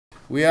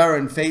We are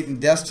in Fate and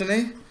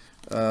Destiny,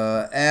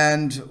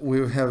 and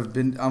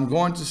I'm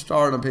going to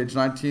start on page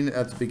 19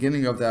 at the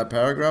beginning of that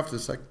paragraph,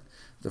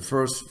 the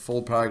first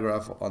full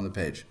paragraph on the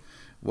page.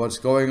 What's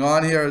going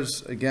on here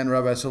is, again,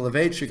 Rabbi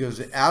Soloveitchik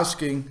is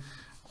asking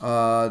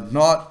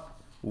not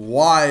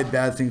why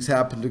bad things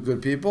happen to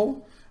good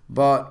people,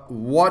 but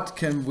what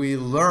can we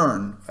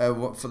learn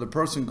for the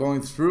person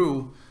going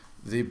through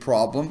the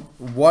problem?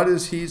 What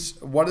is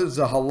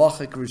the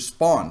halachic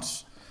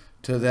response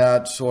to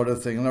that sort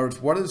of thing? In other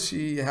words, what does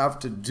he have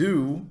to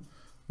do?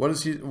 What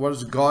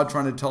is God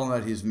trying to tell him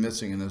that he's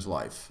missing in his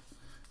life?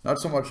 Not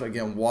so much,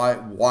 again,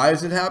 why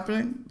is it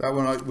happening?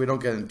 That we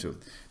don't get into.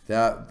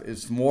 That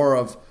it's more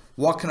of,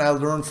 what can I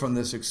learn from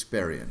this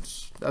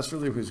experience? That's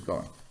really where he's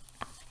going.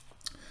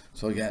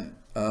 So again,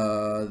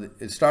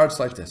 it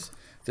starts like this.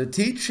 The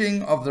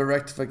teaching of the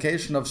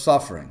rectification of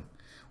suffering,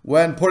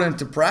 when put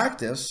into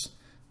practice,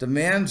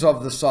 demands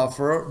of the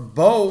sufferer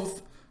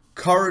both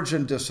courage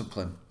and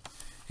discipline.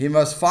 He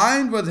must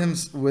find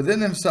within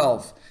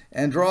himself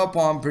and draw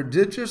upon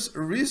prodigious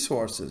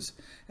resources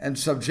and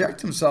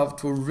subject himself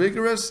to a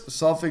rigorous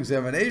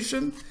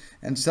self-examination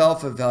and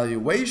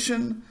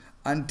self-evaluation,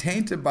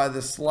 untainted by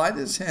the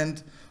slightest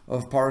hint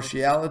of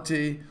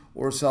partiality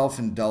or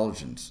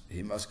self-indulgence.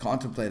 He must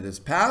contemplate his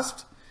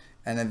past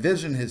and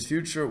envision his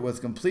future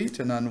with complete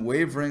and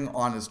unwavering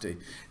honesty.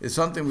 It's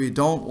something we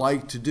don't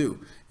like to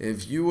do.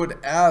 If you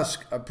would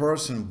ask a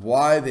person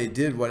why they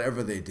did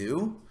whatever they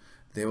do,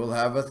 they will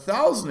have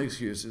 1,000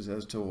 excuses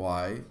as to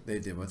why they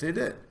did what they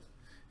did,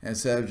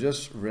 instead of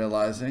just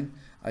realizing,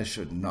 I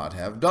should not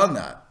have done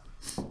that.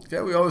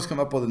 Okay, we always come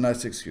up with a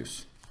nice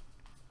excuse.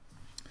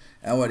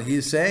 And what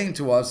he's saying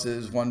to us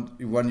is, when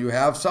you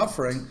have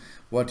suffering,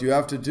 what you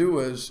have to do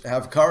is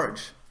have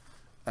courage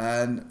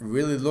and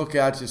really look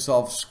at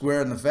yourself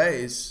square in the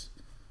face,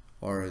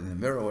 or in the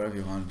mirror, whatever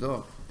you want to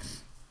do,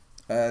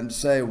 and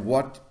say,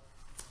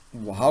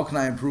 how can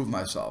I improve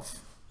myself?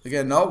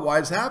 Again, not why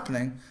it's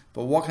happening,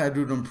 but what can I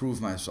do to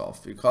improve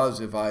myself? Because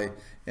if I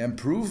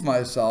improve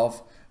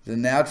myself, the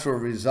natural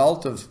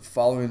result of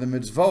following the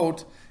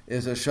mitzvot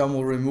is Hashem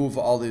will remove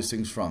all these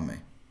things from me.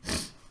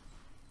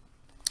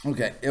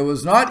 Okay, it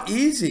was not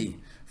easy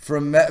for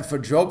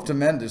Job to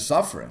mend his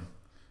suffering.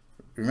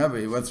 Remember,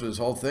 he went through this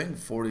whole thing,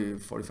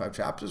 45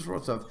 chapters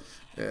worth of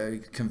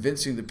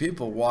convincing the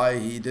people why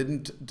he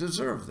didn't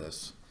deserve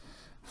this.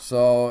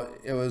 So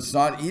it was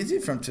not easy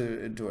for him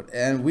to do it.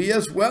 And we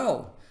as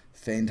well,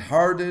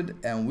 faint-hearted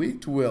and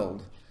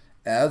weak-willed,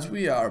 as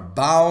we are,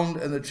 bound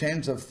in the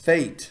chains of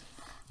fate,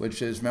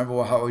 which is,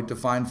 remember how we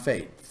define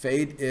fate.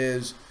 Fate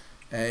is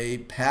a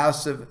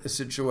passive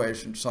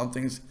situation.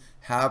 Something's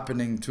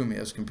happening to me,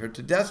 as compared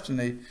to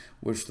destiny,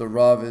 which the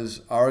Rav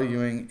is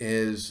arguing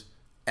is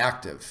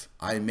active.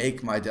 I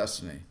make my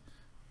destiny.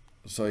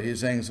 So he's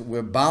saying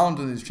we're bound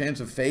in these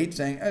chains of fate,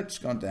 saying it's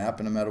going to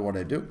happen no matter what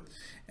I do,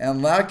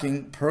 and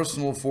lacking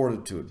personal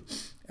fortitude.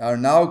 Are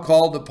now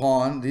called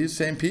upon, these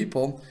same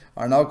people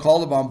are now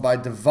called upon by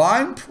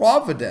divine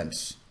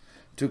providence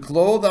to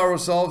clothe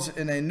ourselves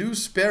in a new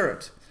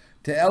spirit,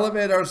 to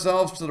elevate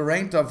ourselves to the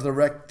rank of the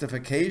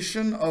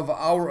rectification of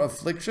our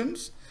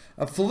afflictions,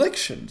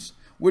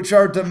 which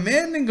are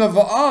demanding of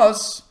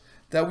us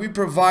that we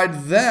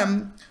provide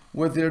them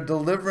with their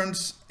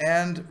deliverance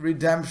and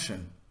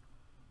redemption.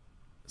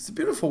 It's a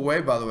beautiful way,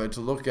 by the way, to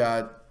look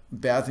at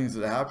bad things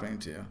that are happening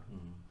to you.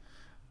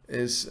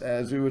 Is,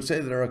 as we would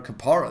say, they're a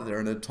kapara, they're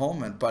an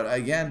atonement. But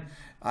again,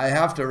 I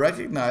have to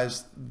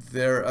recognize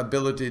their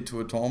ability to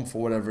atone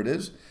for whatever it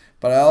is.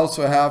 But I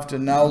also have to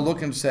now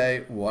look and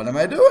say, what am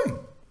I doing?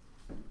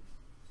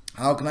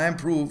 How can I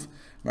improve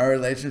my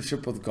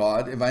relationship with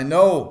God? If I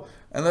know,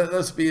 and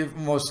let's be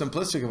more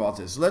simplistic about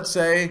this. Let's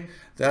say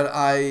that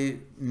I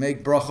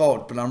make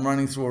brachot, but I'm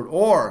running through it.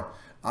 Or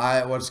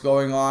what's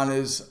going on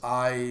is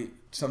I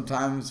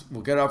sometimes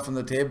will get up from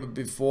the table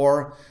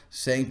before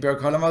saying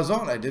Birkat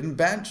Hamazon. I didn't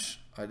bench.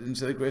 I didn't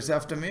say the grace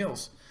after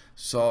meals.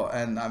 So,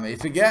 and I may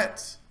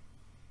forget.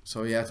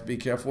 So you have to be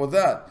careful with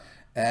that.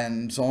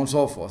 And so on and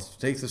so forth.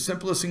 Take the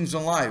simplest things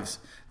in life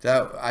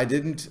that I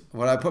didn't,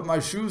 when I put my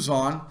shoes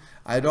on,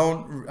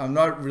 I'm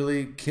not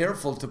really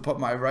careful to put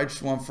my right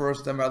shoe on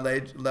first, then my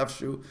left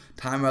shoe,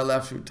 tie my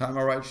left shoe, tie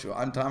my right shoe,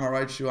 untie my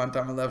right shoe,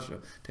 untie my left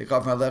shoe, take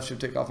off my left shoe,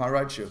 take off my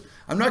right shoe.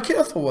 I'm not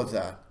careful with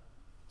that.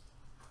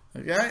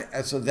 Okay?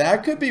 And so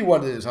that could be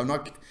what it is.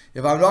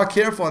 If I'm not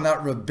careful in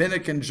that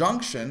rabbinic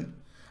injunction,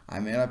 I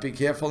may not be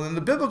careful in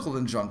the biblical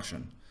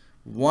injunction.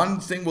 One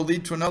thing will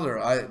lead to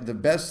another. The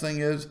best thing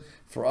is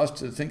for us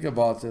to think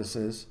about this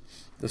is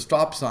the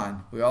stop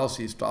sign. We all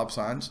see stop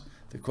signs.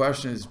 The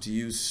question is, do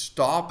you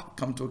stop,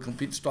 come to a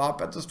complete stop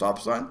at the stop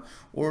sign,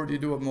 or do you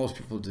do what most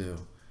people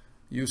do?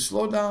 You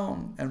slow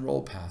down and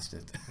roll past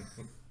it.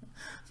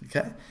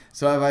 Okay?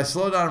 So if I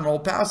slow down and roll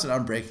past it,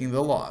 I'm breaking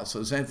the law. So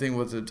the same thing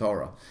with the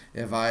Torah.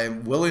 If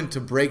I'm willing to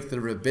break the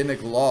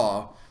rabbinic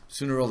law,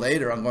 sooner or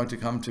later I'm going to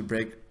come to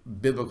break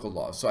biblical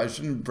law. So I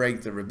shouldn't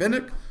break the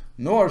rabbinic,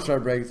 nor should I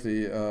break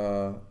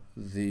the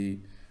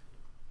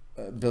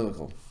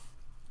biblical.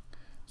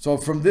 So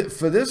for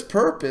this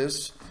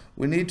purpose,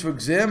 we need to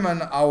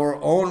examine our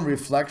own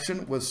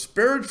reflection with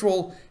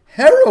spiritual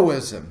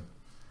heroism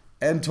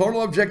and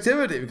total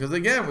objectivity. Because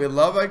again, we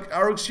love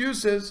our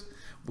excuses.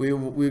 We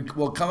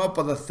will come up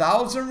with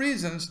 1,000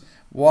 reasons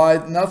why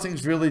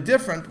nothing's really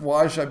different.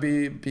 Why should I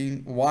be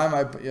being? Why am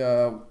I?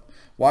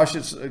 Why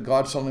should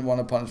God suddenly want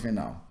to punish me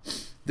now?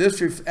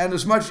 And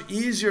it's much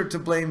easier to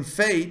blame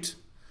fate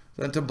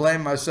than to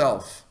blame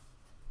myself.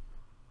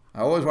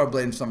 I always want to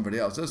blame somebody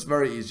else. That's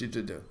very easy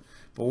to do.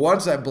 But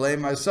once I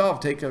blame myself,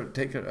 take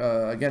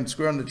again,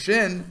 square on the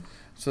chin.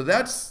 So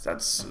that's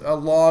a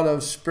lot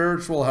of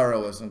spiritual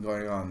heroism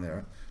going on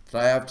there.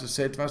 That I have to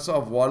say to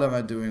myself, what am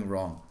I doing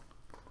wrong?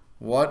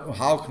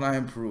 How can I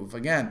improve?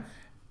 Again,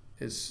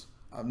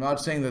 I'm not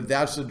saying that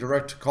that's the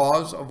direct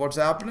cause of what's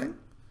happening,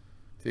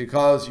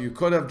 because you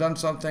could have done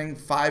something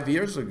 5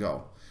 years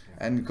ago,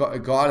 and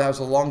God has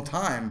a long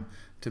time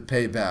to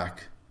pay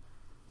back.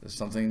 It's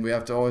something we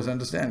have to always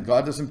understand.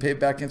 God doesn't pay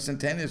back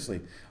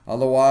instantaneously.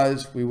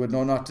 Otherwise, we would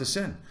know not to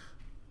sin.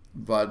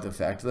 But the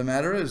fact of the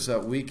matter is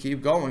that we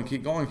keep going,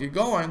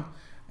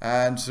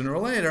 and sooner or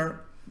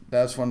later,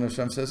 that's when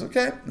Hashem says,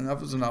 okay,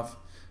 enough is enough.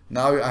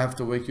 Now I have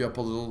to wake you up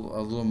a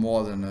little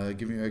more than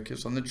giving you a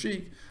kiss on the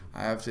cheek.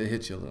 I have to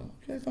hit you a little.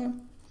 Okay,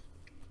 fine.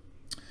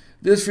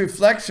 This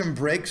reflection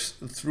breaks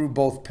through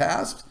both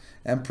past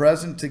and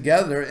present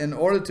together in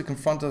order to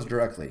confront us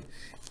directly.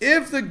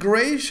 If the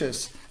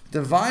gracious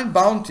divine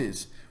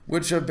bounties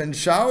which have been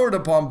showered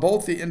upon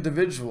both the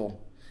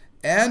individual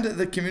and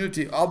the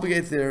community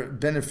obligate their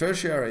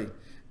beneficiary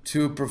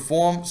to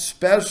perform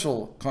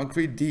special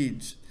concrete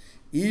deeds,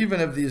 even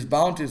if these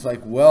bounties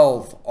like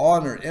wealth,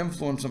 honor,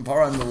 influence, and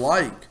power, and the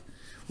like,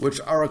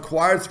 which are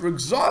acquired through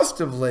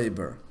exhaustive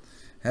labor,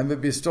 have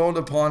been bestowed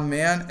upon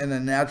man in a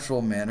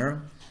natural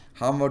manner,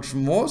 how much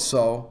more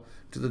so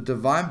to the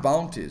divine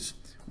bounties,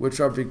 which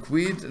are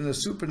bequeathed in a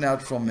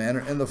supernatural manner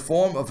in the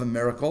form of a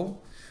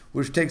miracle,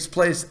 which takes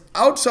place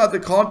outside the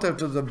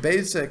context of the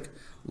basic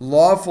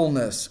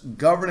lawfulness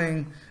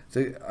governing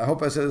the, I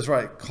hope I said this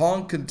right,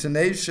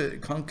 concatenation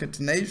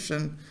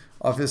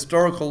of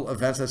historical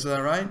events. I said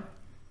that right?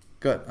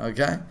 Good,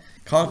 okay.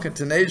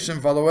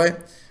 Concatenation, by the way,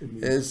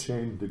 is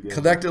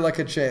connected like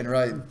a chain,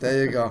 right?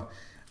 There you go.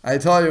 I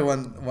tell you,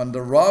 when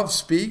the Rav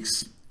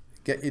speaks,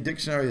 get your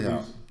dictionary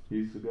out.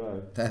 He's the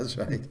guy. That's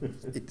right.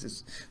 He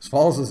just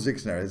follows his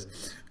dictionaries.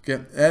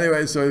 Okay.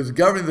 Anyway, so he's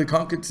governing the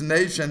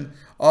concatenation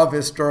of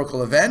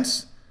historical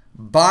events,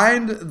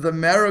 bind the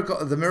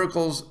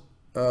miracle's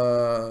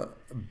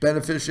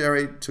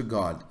beneficiary to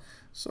God.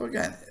 So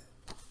again,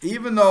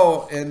 even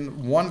though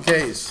in one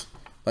case,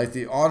 like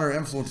the honor,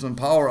 influence, and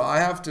power, I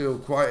have to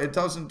acquire, it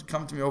doesn't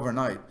come to me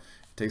overnight.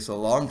 It takes a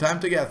long time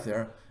to get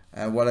there.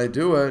 And when I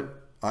do it,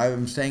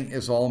 I'm saying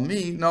it's all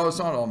me. No, it's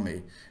not all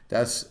me.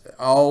 That's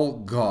all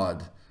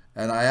God.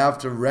 And I have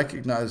to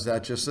recognize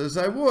that just as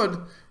I would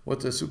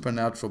with the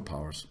supernatural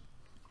powers.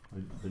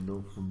 I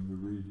know from the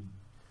reading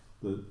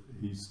that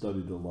he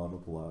studied a lot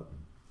of Latin.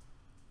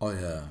 Oh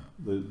yeah.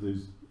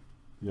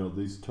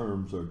 These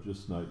terms are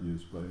just not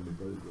used by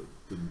anybody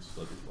that didn't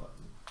study Latin.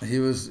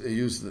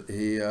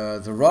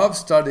 The Rav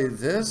studied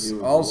this.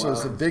 Also,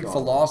 as a big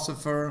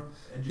philosopher,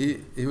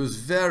 he was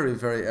very,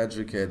 very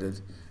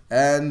educated.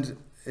 And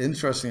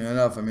interestingly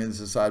enough, I mean, it's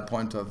a side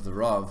point of the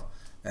Rav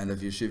and of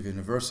Yeshiva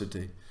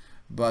University.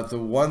 But the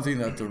one thing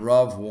that the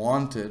Rav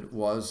wanted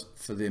was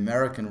for the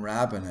American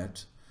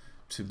rabbinate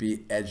to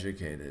be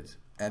educated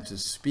and to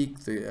speak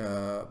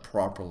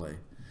properly.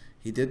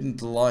 He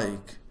didn't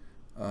want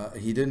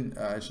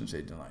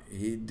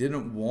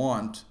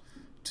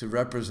to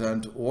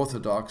represent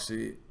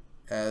orthodoxy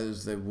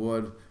as they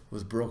would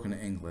with broken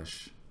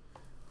English.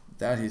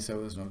 That, he said,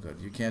 was no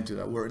good. You can't do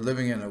that. We're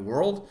living in a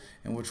world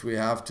in which we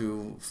have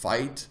to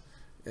fight.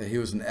 He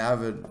was an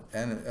avid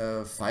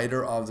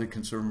fighter of the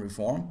conservative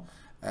reform.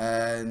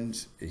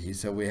 And he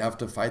said we have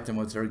to fight them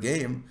with their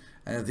game.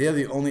 And if they're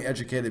the only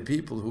educated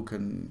people who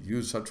can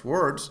use such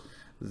words,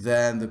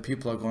 then the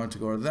people are going to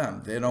go to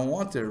them. They don't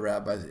want their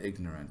rabbis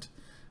ignorant.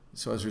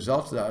 So as a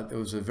result of that, it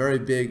was a very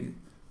big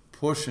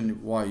push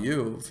in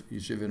YU,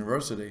 Yeshiva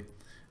University,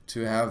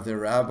 to have their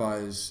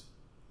rabbis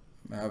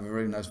have a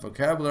very nice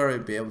vocabulary,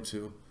 be able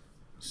to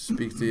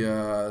speak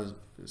the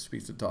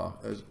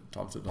talk.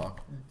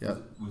 Yeah.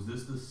 Was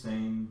this the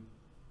same?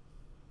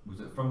 Was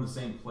it from the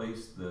same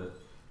place that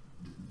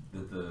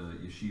the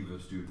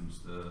yeshiva students,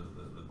 the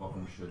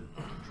Bochum, should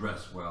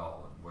dress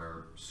well and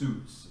wear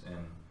suits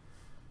and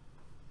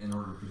in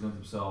order to present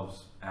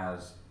themselves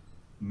as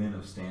men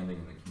of standing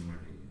in the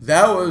community?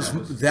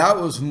 That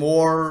was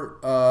more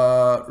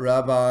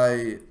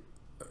Rabbi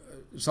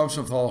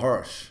Samson Fall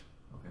Hirsch.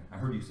 Okay, I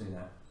heard you say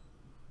that.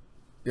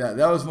 Yeah,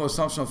 that was more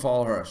Samson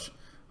Fall Hirsch,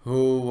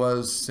 who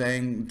was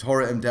saying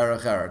Torah im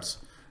Derech Eretz.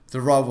 The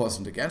Rav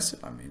wasn't against it.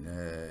 I mean,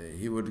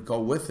 he would go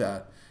with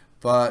that.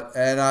 But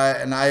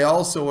I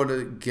also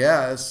would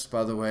guess,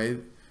 by the way,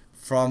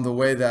 from the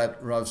way that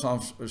Rav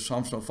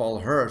Samson Fall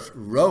Hirsch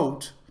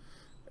wrote,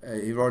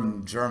 he wrote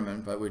in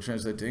German, but we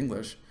translate to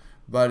English.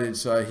 But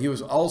he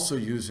was also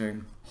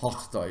using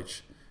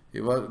Hochdeutsch. He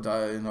was,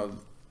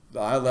 the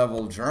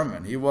high-level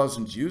German. He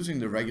wasn't using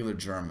the regular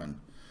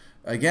German.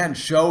 Again,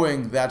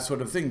 showing that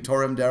sort of thing,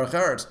 Torem derech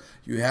eretz.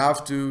 You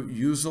have to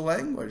use the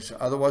language,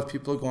 otherwise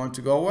people are going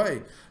to go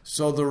away.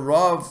 So the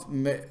Rav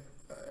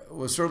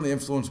was certainly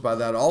influenced by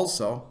that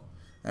also,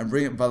 and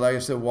but like I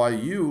said,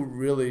 YU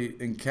really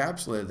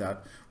encapsulated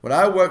that. When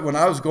I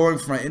was going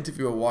for my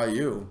interview at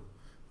YU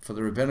for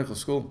the rabbinical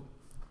school,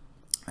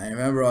 I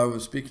remember I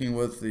was speaking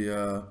with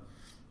I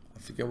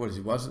forget what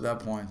he was at that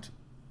point,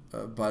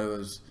 but it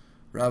was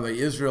Rabbi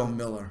Israel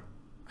Miller.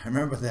 I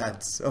remember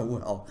that so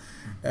well.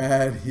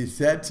 And he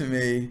said to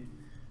me,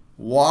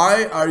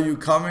 why are you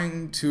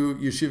coming to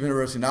Yeshiva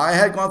University? Now, I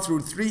had gone through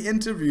 3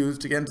 interviews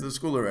to get into the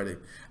school already.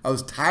 I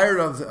was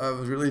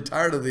really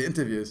tired of the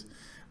interviews,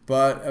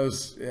 but I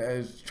was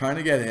trying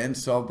to get in.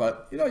 So,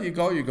 but you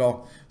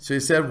go. So he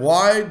said,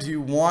 why do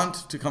you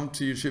want to come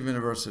to Yeshiva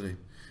University?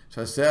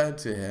 So I said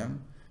to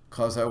him,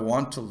 because I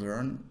want to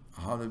learn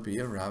how to be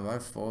a rabbi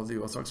for the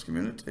Orthodox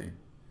community.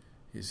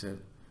 He said,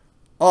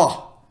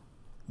 oh,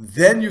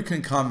 then you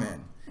can come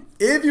in.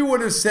 If you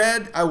would have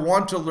said, I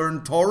want to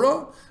learn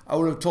Torah, I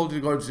would have told you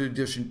to go to a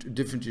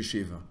different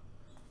yeshiva.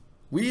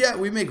 We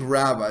make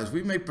rabbis,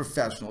 we make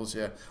professionals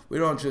here. We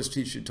don't just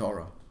teach you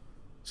Torah.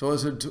 So it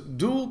was a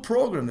dual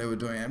program they were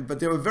doing,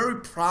 but they were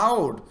very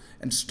proud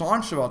and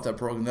staunch about that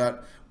program,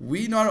 that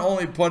we not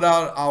only put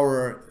out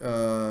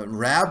our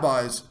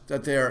rabbis,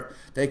 that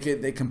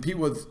they compete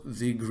with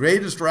the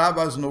greatest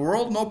rabbis in the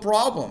world, no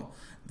problem.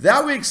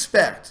 That we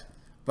expect.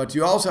 But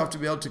you also have to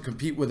be able to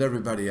compete with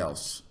everybody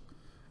else.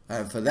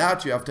 And for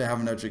that, you have to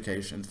have an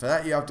education. For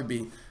that, you have to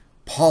be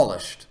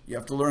polished. You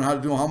have to learn how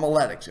to do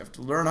homiletics. You have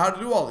to learn how to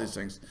do all these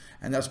things.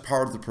 And that's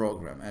part of the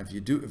program. And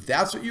if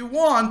that's what you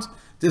want,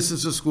 this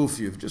is a school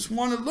for you. If you just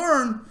want to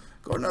learn,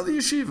 go to another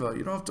yeshiva.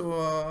 You don't have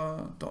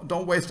to,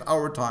 don't waste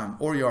our time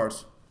or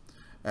yours.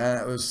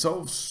 And it was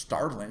so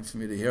startling for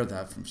me to hear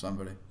that from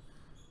somebody.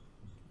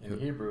 In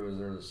Hebrew, is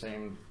there the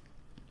same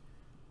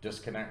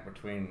disconnect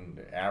between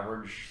the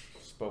average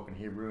spoken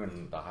Hebrew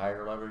and the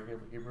higher level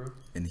Hebrew?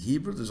 In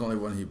Hebrew, there's only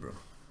one Hebrew.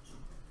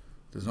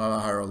 There's not a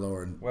higher or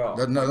lower. Well,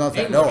 not that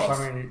I English, know of.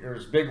 I mean,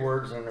 there's big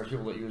words and there's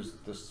people that use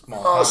this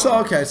small. Oh, so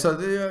time. okay, so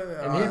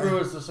And Hebrew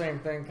is the same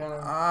thing, kind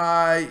of.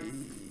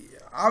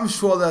 I'm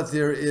sure that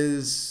there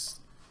is.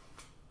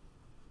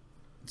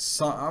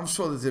 I'm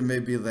sure that there may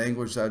be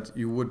language that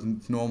you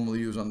wouldn't normally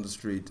use on the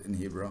street in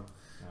Hebrew,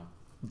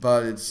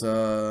 but it's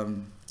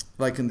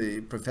like in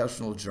the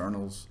professional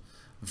journals.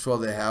 I'm sure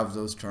they have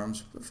those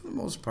terms, but for the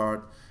most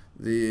part,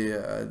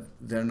 they're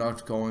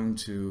not going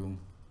to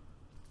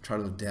try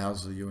to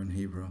dazzle you in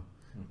Hebrew.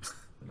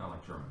 Not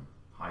like German,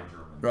 High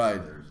German.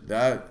 Right.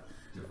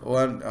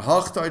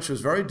 Hochdeutsch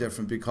was very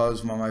different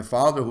because my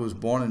father, who was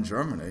born in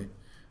Germany,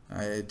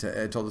 I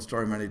told the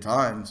story many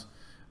times,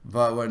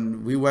 but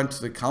when we went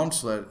to the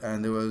consulate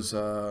and there was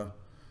the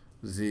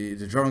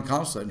German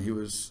consulate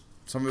and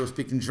somebody was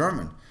speaking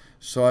German.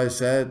 So I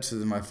said to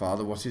my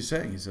father, what's he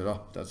saying? He said,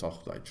 oh, that's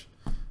Hochdeutsch.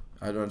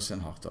 I don't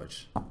understand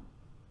Hochdeutsch.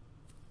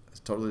 It's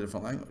a totally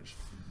different language.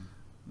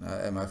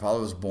 And my father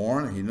was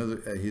born, and he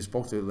knew he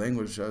spoke the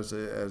language as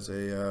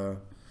a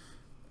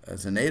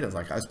native,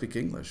 like I speak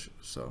English.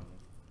 So,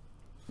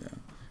 yeah.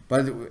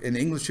 But in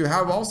English, you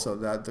have also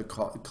the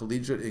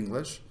collegiate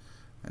English,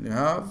 and you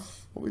have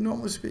what we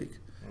normally speak.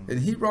 In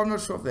Hebrew, I'm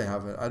not sure if they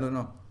have it. I don't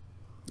know.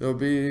 There will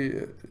be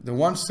the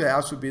ones they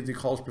ask would be the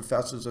college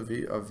professors of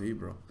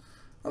Hebrew.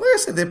 Like I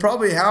said, they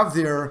probably have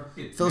their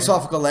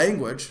philosophical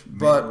language,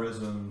 but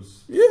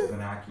mannerisms,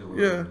 vernacular.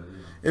 Yeah.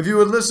 If you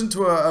would listen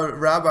to a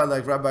rabbi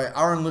like Rabbi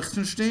Aaron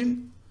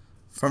Lichtenstein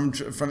from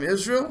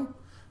Israel,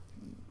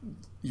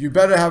 you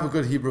better have a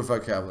good Hebrew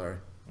vocabulary,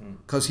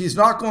 because he's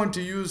not going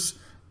to use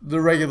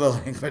the regular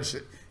language.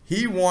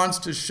 He wants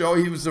to show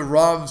he was the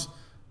Rav's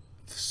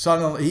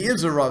son. He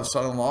is the Rav's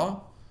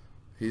son-in-law.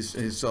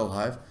 He's still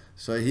alive,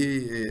 so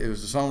he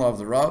was the son-in-law of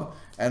the Rav.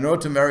 And in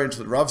order to marry into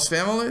the Rav's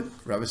family,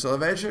 Rabbi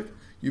Soloveitchik,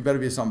 you better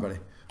be somebody.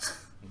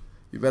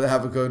 You better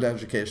have a good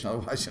education,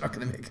 otherwise you're not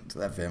going to make it to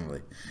that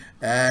family.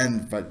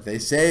 But they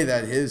say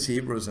that his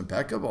Hebrew is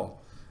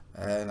impeccable,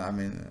 and I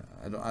mean,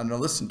 I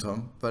don't listen to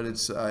him, but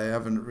I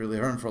haven't really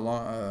heard him for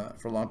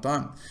a long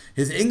time.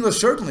 His English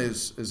certainly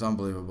is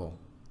unbelievable.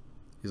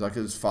 He's like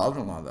his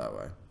father-in-law that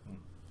way.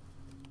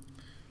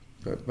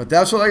 But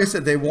that's what, like I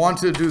said, they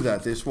wanted to do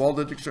that. They swallowed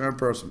the dictionary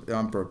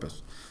on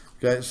purpose.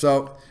 Okay,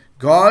 so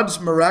God's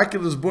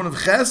miraculous boon of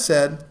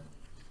chesed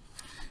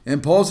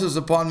imposes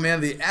upon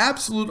man the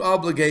absolute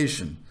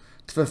obligation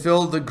to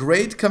fulfill the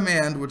great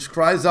command which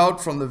cries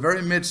out from the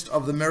very midst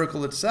of the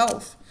miracle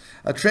itself.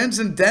 A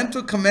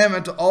transcendental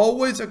commandment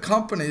always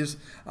accompanies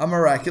a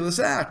miraculous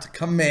act.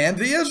 Command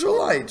the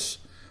Israelites.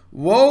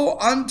 Woe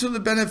unto the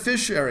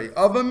beneficiary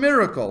of a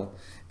miracle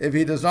if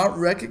he does not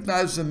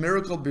recognize the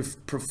miracle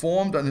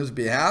performed on his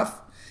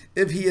behalf,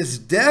 if he is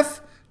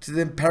deaf to the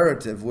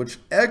imperative which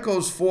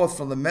echoes forth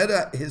from the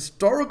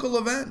meta-historical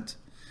event.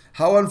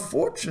 How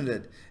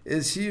unfortunate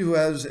is he who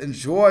has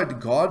enjoyed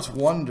God's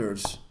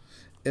wonders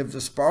if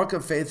the spark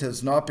of faith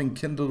has not been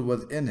kindled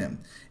within him,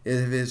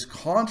 if he is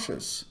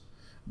conscious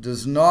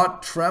does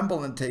not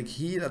tremble and take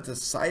heed at the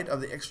sight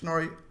of the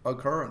extraordinary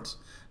occurrence.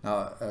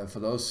 Now, for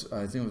those,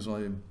 I think it was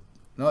only,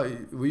 no,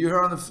 were you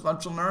here on the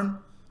Lunch and Learn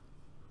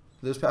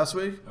this past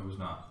week? I was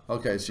not.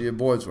 Okay, so your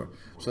boys were.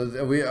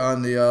 So we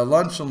on the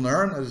Lunch and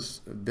Learn, as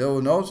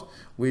Bill knows,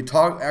 we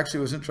talked. Actually,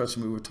 it was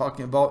interesting. We were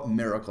talking about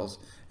miracles,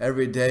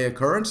 everyday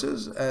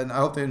occurrences, and I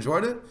hope they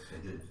enjoyed it.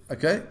 They did.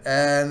 Okay,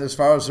 and as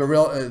far as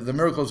the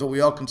miracles that we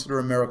all consider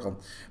a miracle,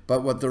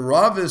 but what the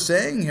Rav is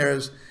saying here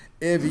is,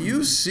 if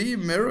you see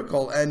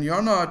miracle and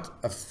you're not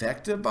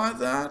affected by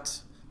that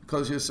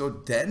because you're so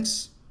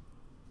dense,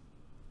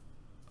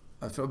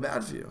 I feel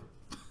bad for you.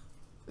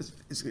 It's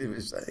basically what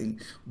he's saying.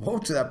 Woe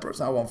to that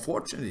person, how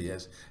unfortunate he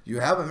is. You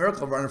have a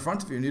miracle right in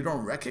front of you and you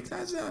don't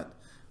recognize that?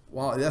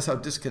 Wow, that's how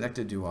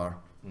disconnected you are.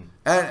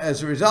 And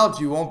as a result,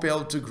 you won't be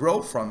able to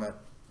grow from it.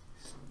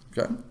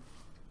 Okay?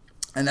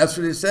 And that's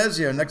what he says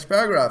here, next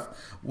paragraph.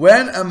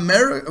 When a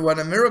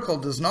miracle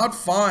does not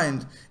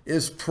find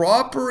its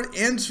proper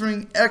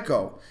answering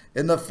echo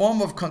in the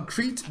form of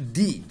concrete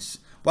deeds.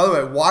 By the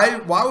way, why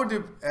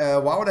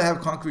would I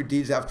have concrete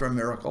deeds after a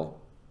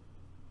miracle?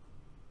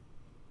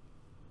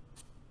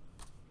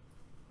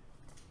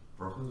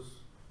 Brachos?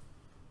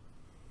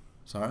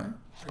 Sorry?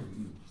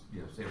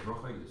 Yeah, say a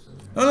bracha, you say.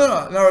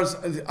 No. In other words,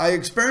 I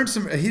experienced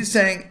him. He's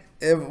saying,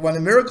 when a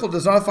miracle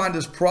does not find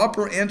its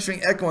proper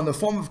answering echo in the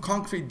form of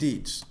concrete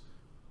deeds.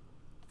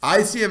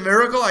 I see a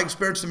miracle, I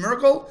experience a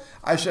miracle,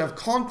 I should have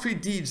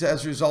concrete deeds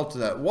as a result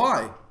of that.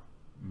 Why?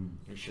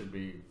 You should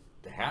be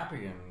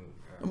happy and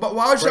But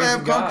why should I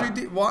have praising concrete God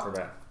deeds? for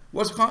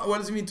that. What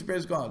does it mean to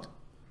praise God?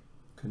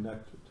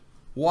 Connected.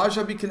 Why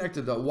should I be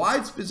connected though?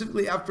 Why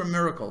specifically after a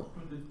miracle?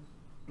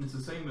 It's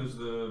the same as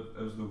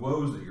the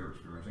woes that you're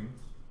experiencing.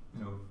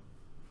 You know,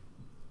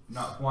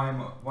 not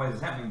why is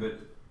this happening, but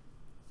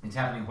it's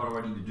happening. What do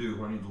I need to do?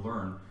 What do I need to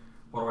learn?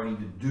 What do I need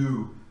to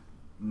do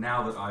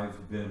now that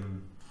I've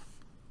been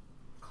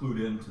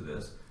clued into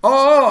this?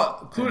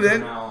 Clued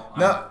in. Now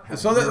Now, I have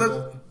so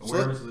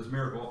awareness of this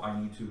miracle. I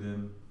need to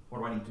then. What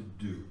do I need to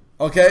do?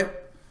 Okay,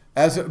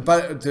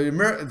 but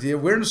the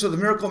awareness of the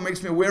miracle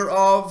makes me aware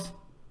of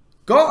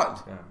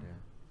God. Yeah.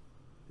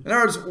 In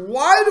other words,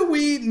 why do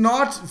we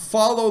not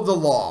follow the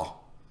law?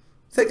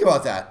 Think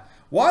about that.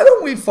 Why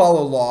don't we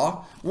follow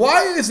law?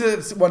 Why is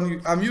it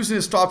I'm using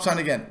a stop sign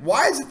again?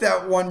 Why is it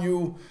that when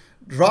you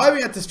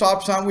driving at the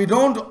stop sign, we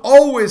don't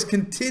always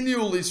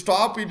continually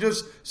stop? We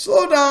just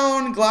slow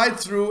down, glide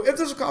through. If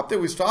there's a cop there,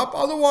 we stop.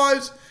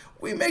 Otherwise,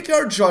 we make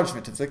our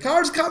judgment. If the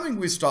car's coming,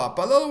 we stop.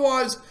 But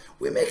otherwise,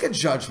 we make a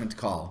judgment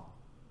call.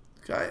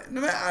 Okay,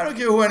 I don't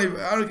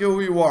care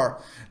who you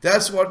are.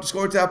 That's what's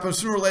going to happen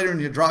sooner or later in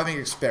your driving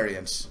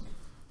experience.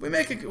 But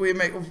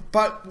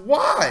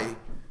why?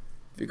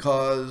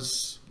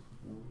 Because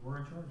We're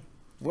in charge.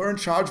 we're in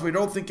charge. We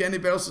don't think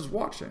anybody else is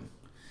watching.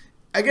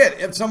 Again,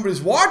 if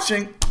somebody's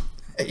watching,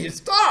 you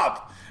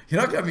stop.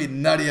 You're not going to be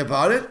nutty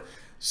about it.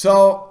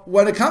 So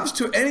when it comes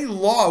to any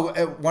law,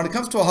 when it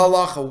comes to a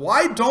halacha,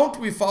 why don't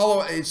we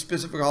follow a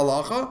specific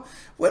halacha?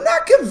 We're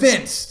not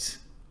convinced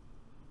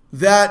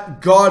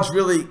that God's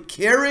really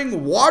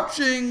caring,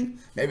 watching,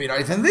 maybe not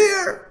even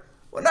there.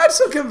 We're not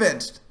so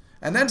convinced.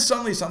 And then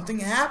suddenly something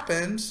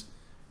happens.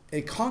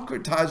 It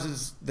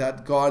concretizes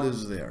that God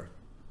is there.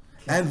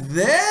 And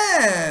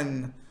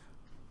then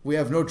we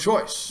have no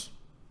choice.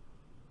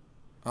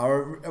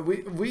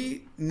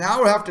 We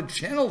now have to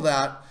channel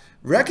that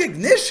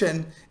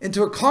recognition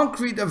into a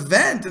concrete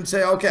event and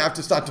say, okay, I have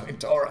to start doing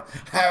Torah.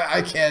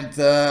 I can't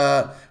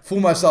fool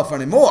myself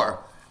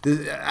anymore.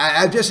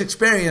 I've just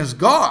experienced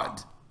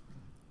God.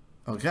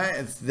 Okay,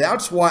 and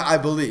that's why I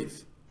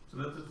believe. So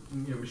that's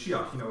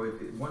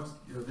Mashiach. Once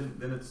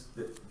then it's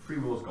free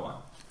will is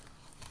gone.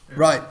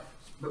 Right.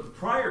 But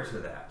prior to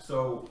that,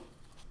 so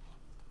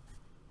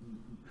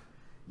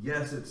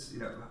yes, it's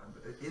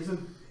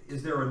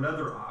is there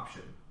another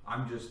option?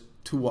 I'm just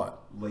To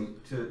what?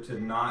 late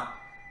to not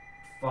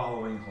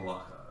following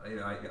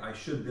halacha. I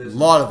should this. A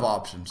lot of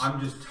options. I'm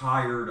just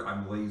tired.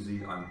 I'm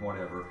lazy. I'm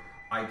whatever.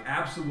 I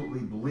absolutely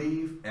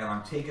believe, and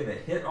I'm taking a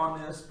hit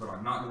on this, but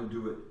I'm not going to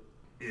do it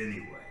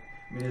anyway.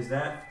 I mean,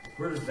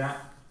 where does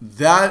that?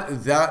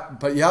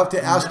 But you have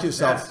to ask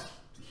yourself. That's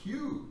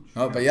huge.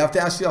 No, but you have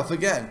to ask yourself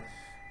again.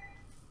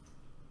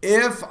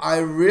 If I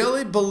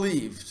really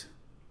believed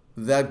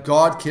that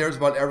God cares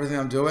about everything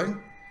I'm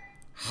doing,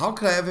 how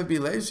could I ever be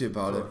lazy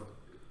about it?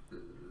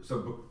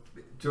 So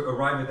to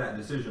arrive at that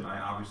decision, I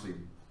obviously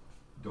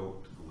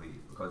don't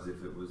believe, because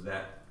if the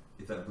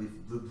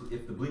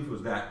belief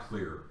was that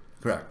clear,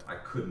 Correct.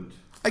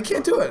 I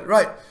can't do it.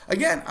 Right.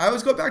 Again, I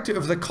always go back to,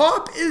 if the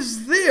cop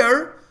is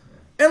there,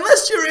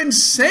 unless you're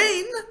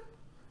insane,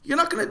 you're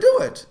not going to do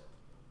it.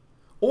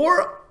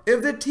 Or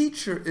if the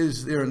teacher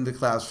is there in the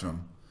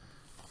classroom,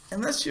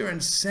 unless you're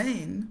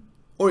insane,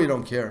 or you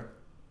don't care,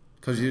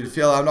 because you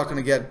feel I'm not going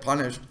to get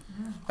punished.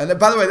 And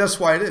by the way,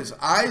 that's why it is.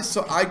 I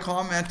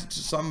commented to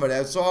somebody.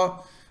 I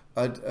saw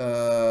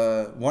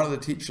one of the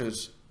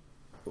teachers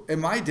in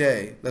my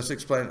day. Let's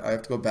explain. I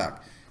have to go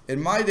back. In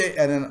my day,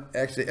 and then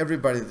actually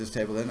everybody at this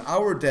table, in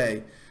our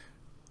day,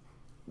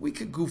 we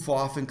could goof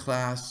off in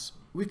class.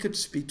 we could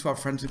speak to our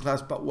friends in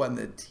class, but when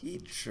the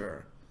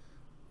teacher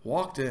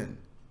walked in,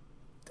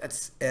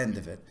 that's the end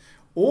of it.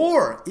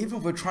 Or even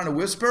if we're trying to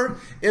whisper,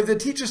 if the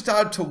teacher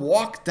started to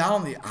walk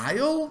down the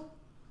aisle,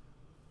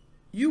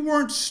 you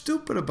weren't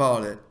stupid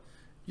about it.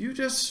 You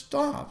just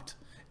stopped.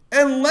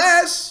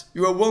 Unless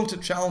you were willing to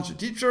challenge the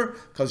teacher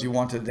because you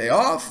wanted a day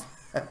off,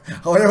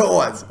 whatever it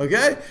was,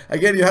 okay?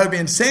 Again, you had to be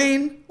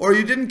insane or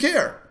you didn't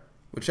care,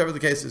 whichever the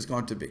case is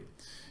going to be.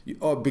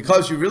 Or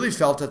because you really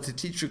felt that the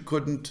teacher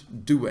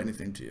couldn't do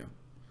anything to you.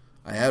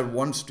 I had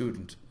one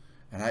student,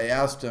 and I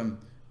asked him,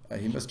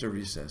 he missed a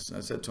recess, and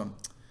I said to him,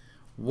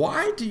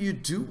 why do you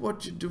do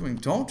what you're doing?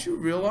 Don't you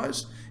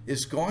realize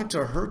it's going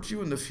to hurt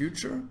you in the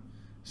future?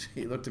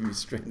 He looked at me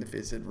straight in the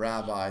face and said,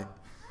 Rabbi,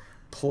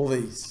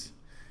 please,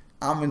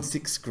 I'm in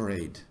 6th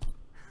grade.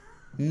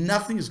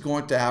 Nothing is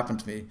going to happen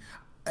to me.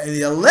 In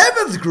the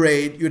 11th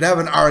grade, you'd have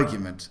an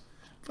argument.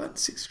 But in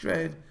 6th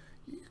grade,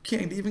 you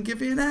can't even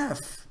give me an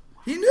F.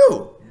 He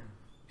knew.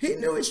 He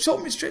knew. He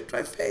told me straight to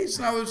my face.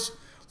 And I was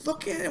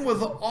looking at him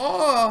with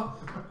awe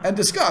and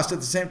disgust at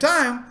the same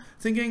time,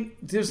 thinking,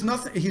 there's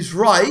nothing. He's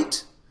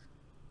right.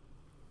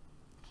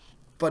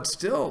 But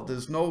still,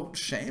 there's no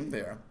shame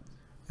there.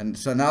 And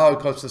so now, of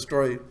course, the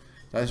story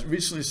I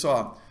recently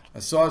saw. I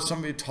saw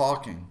somebody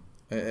talking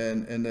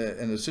in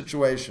a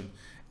situation,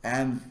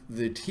 and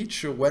the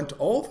teacher went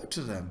over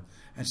to them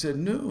and said,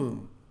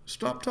 no,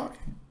 stop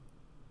talking.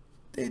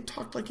 They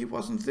talked like he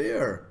wasn't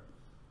there.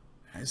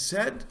 I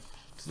said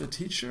to the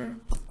teacher,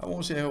 I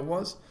won't say who it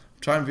was,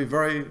 I'm trying to be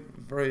very,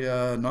 very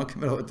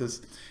non-committal with this.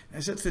 And I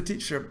said to the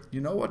teacher,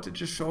 you know what it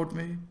just showed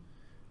me?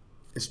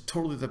 It's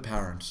totally the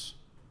parents.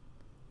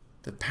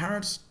 The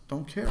parents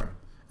don't care.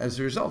 As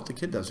a result, the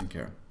kid doesn't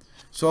care.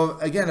 So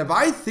again, if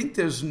I think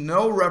there's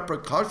no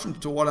repercussions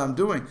to what I'm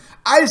doing,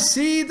 I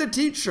see the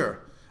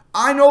teacher.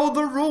 I know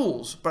the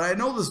rules, but I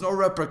know there's no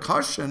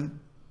repercussion.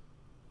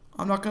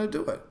 I'm not going to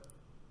do it.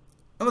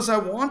 Unless I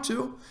want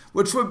to,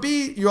 which would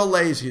be your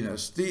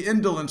laziness, the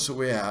indolence that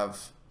we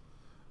have.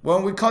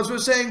 Because we're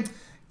saying,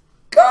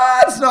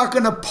 God's not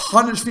going to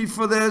punish me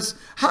for this.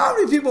 How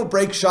many people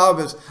break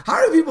Shabbos?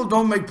 How many people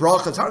don't make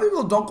brachas? How many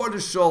people don't go to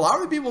shul? How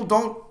many people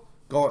don't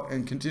go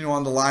and continue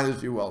on the line,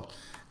 if you will?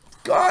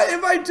 God,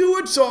 if I do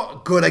it,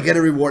 so good, I get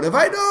a reward. If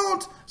I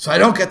don't, so I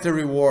don't get the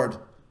reward.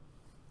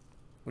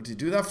 Would you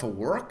do that for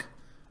work?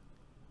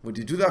 Would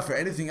you do that for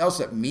anything else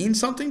that means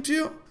something to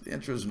you? The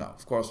answer is no,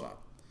 of course not.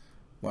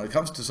 When it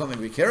comes to something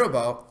we care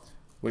about,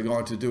 we're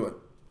going to do it.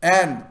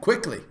 And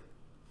quickly.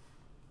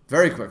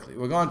 Very quickly.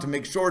 We're going to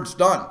make sure it's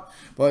done.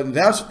 But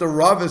that's what the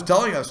Rav is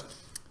telling us.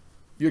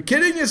 You're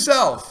kidding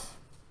yourself.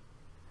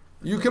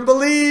 You can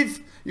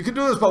believe, you can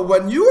do this, but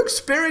when you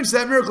experience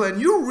that miracle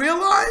and you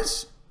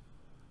realize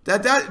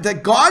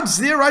that God's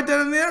there right then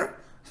and there,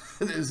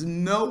 there's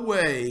no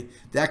way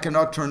that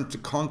cannot turn to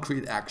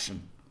concrete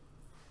action.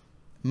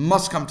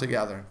 Must come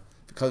together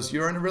because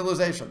you're in a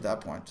realization at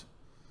that point.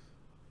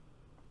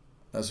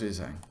 That's what he's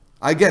saying.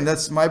 Again,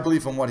 that's my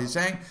belief on what he's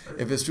saying.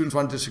 If his students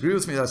want to disagree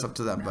with me, that's up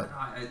to them. But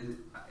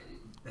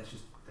that's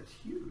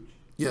huge.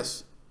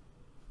 Yes.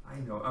 I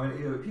know. I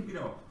mean,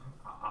 people,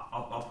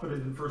 I'll put it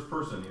in first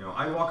person.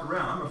 I walk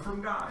around. I'm a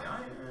firm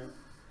guy.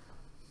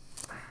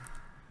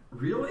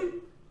 Really?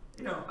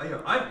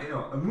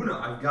 Amuna,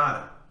 I've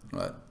got it.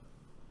 Right.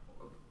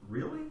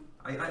 Really?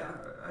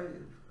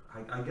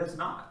 I guess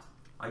not.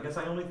 I guess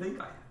I only think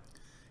I have.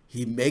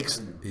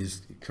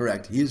 He's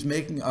correct. He's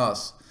making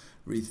us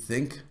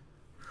rethink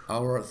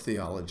our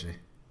theology.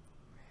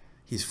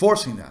 He's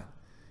forcing that.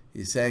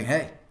 He's saying,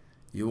 hey,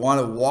 you want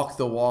to walk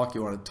the walk,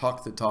 you want to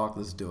talk the talk,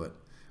 let's do it.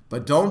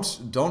 But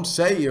don't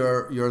say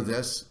you're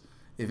this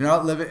if you're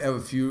not living,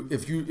 if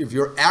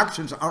your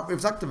actions aren't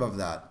reflective of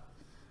that.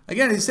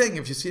 Again, he's saying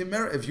if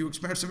you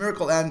experience a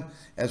miracle, and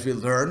as we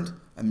learned,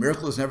 a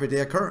miracle is an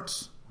everyday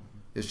occurrence.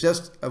 It's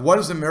just, what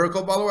is a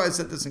miracle, by the way? I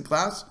said this in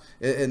class,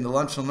 in the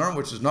Lunch and Learn,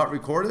 which is not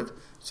recorded.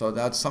 So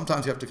that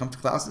sometimes you have to come to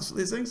classes for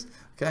these things.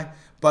 Okay?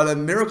 But a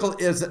miracle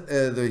is,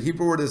 the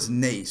Hebrew word is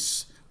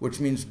nes, which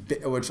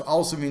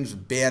also means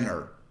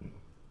banner.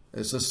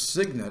 It's a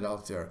signet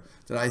out there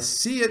that I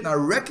see it and I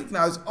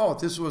recognize, oh,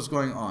 this is what's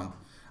going on.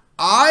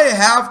 I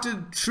have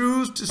to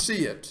choose to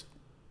see it.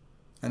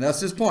 And that's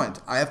his point.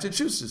 I have to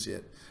choose to see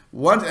it.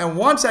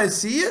 Once I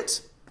see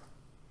it,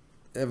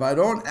 if I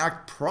don't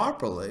act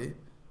properly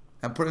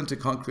and put into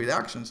concrete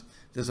actions,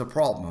 there's a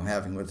problem I'm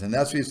having with it. And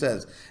that's what he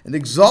says. An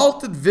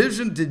exalted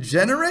vision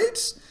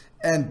degenerates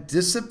and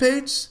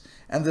dissipates,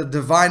 and the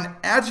divine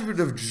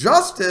attribute of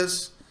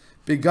justice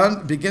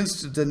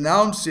begins to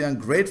denounce the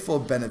ungrateful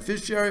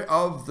beneficiary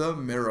of the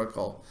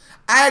miracle.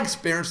 I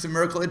experienced the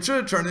miracle. It should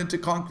have turned into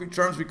concrete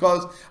terms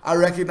because I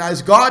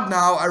recognize God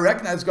now. I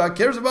recognize God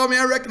cares about me.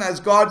 I recognize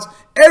God's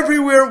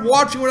everywhere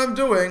watching what I'm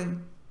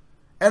doing.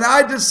 And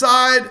I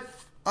decide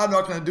I'm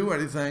not going to do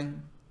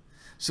anything.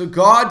 So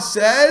God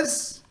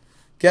says,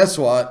 guess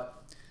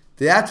what?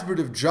 The attribute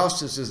of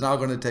justice is now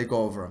going to take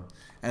over.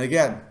 And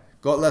again,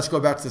 let's go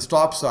back to the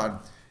stop sign.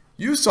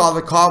 You saw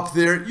the cop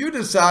there. You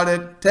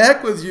decided, to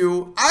heck with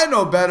you. I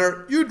know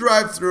better. You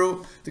drive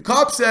through. The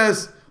cop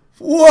says,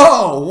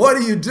 Whoa, what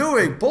are you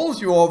doing?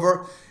 Pulls you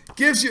over,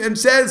 gives you, and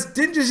says,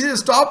 didn't you see the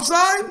stop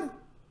sign?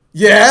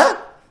 Yeah?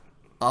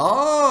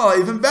 Oh,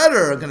 even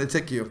better. I'm going to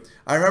tick you.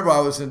 I remember I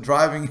was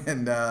driving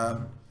in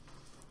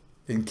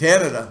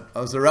Canada.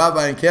 I was a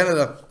rabbi in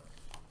Canada,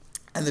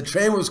 and the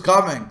train was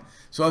coming.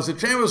 So as the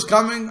train was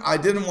coming, I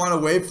didn't want to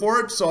wait for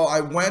it, so I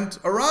went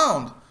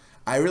around.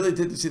 I really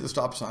didn't see the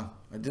stop sign.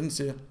 I didn't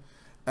see it.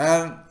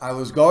 And I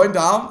was going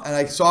down, and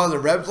I saw the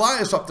red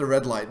light. I stopped the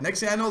red light. Next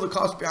thing I know, the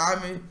cop's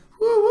behind me.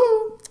 Woo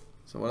woo.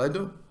 So what I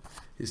do?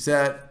 He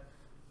said,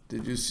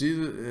 "Did you see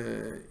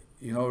the?"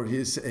 He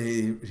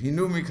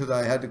knew me because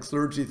I had the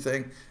clergy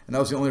thing, and I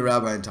was the only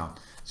rabbi in town.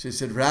 So he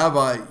said,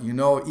 "Rabbi,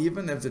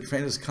 even if the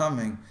train is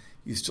coming,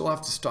 you still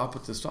have to stop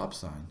at the stop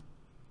sign."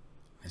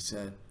 I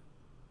said,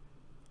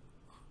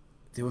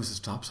 "There was a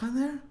stop sign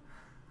there?"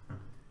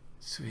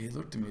 So he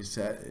looked at me.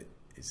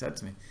 He said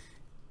to me,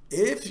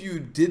 "If you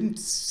didn't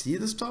see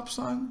the stop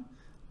sign,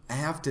 I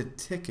have to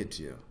ticket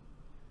you.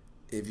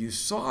 If you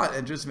saw it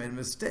and just made a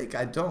mistake,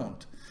 I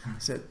don't." I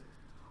said,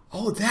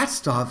 "Oh, that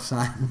stop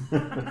sign."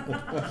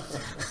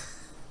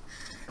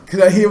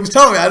 Because he was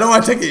telling me, "I don't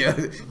want to ticket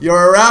you.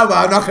 You're a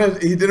rabbi. I'm not going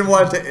to." He didn't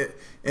want to.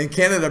 In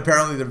Canada,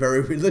 apparently, they're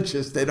very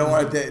religious. They don't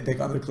want to take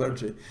on the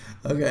clergy.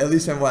 Okay, at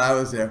least when I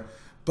was there.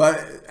 But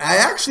I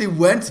actually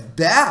went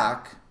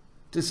back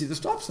to see the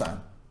stop sign.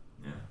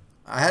 Yeah.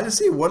 I had to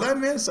see what I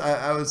missed.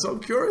 I was so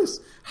curious.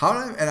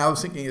 And I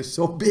was thinking, it's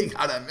so big.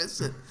 How did I miss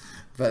it?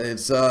 But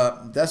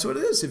that's what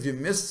it is. If you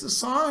miss the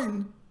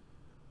sign,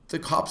 the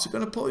cops are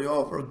going to pull you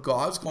over.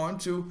 God's going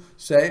to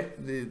say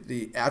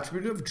the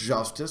attribute of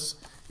justice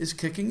is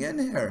kicking in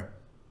here.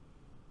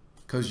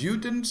 Because you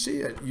didn't see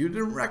it. You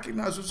didn't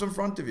recognize what's in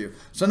front of you.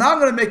 So now I'm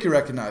going to make you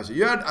recognize it.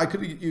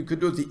 You could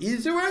do it the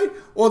easy way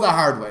or the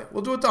hard way.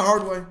 We'll do it the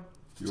hard way.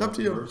 It's up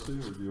to you. Mercy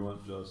or do you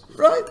want justice?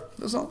 Right.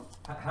 That's all.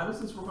 How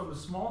does this work on the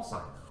small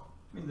side, though?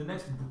 I mean,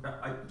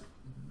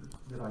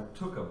 that I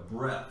took a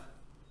breath.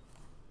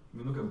 I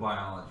mean, look at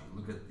biology.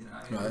 Look at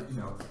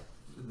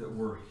that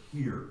we're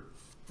here.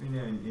 I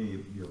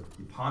mean,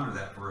 you ponder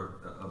that for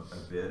a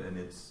bit, and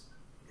it's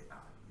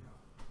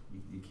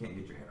you can't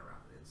get your head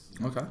around it. It's,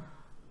 Okay.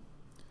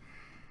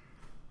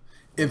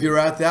 If you're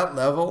at that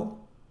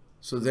level,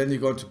 so then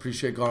you're going to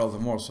appreciate God all the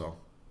more so.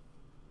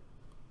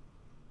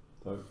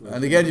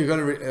 And again, it's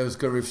going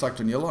to reflect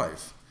on your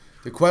life.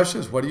 The question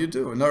is, what do you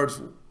do? In other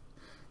words,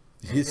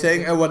 he's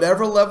saying at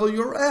whatever level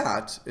you're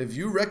at, if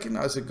you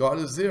recognize that God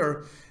is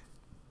there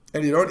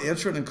and you don't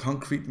answer it in a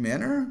concrete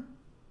manner,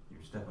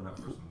 you're stepping up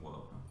for some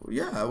woe. Huh?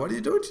 Yeah, what are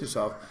you doing to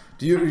yourself?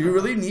 Do you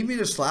really need me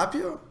to slap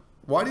you?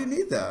 Why do you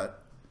need that?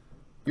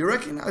 You're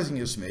recognizing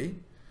it's me.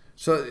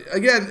 So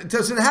again,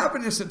 does it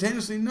happen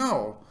instantaneously?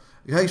 No.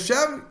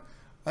 Hashem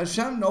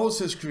knows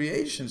his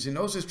creations. He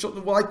knows his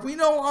children. Well, like we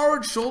know our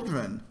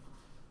children.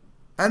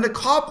 And the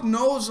cop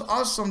knows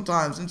us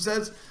sometimes and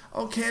says,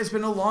 okay, it's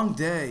been a long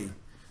day.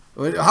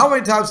 How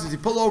many times does he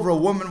pull over a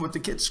woman with the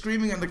kid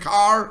screaming in the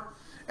car?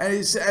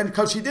 And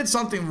because she did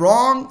something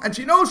wrong, and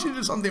she knows she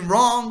did something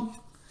wrong.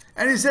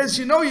 And he says,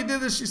 you know you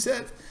did this. She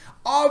said,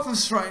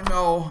 officer, I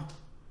know.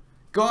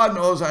 God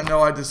knows I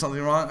know I did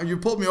something wrong. You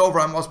pulled me over,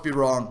 I must be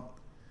wrong.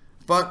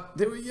 But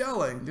they were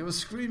yelling, they were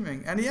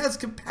screaming, and he has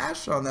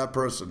compassion on that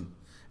person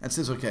and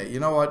says, okay, you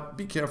know what,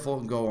 be careful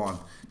and go on.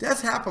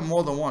 That's happened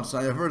more than once,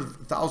 and I've heard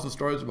 1,000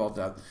 stories about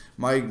that.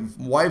 My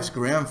wife's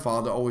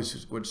grandfather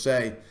always would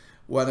say,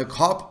 when a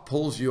cop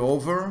pulls you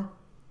over,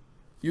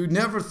 you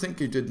never think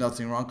you did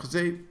nothing wrong, because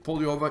they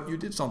pull you over, you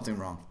did something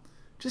wrong.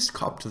 Just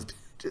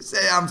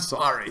say, I'm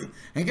sorry,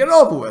 and get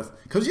over with,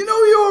 because you know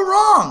you were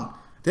wrong.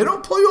 They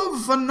don't pull you over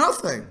for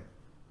nothing.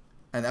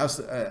 And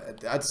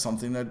that's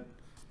something that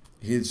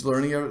he's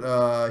learning. He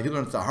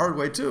learned it the hard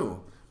way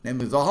too,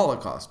 namely the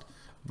Holocaust.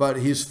 But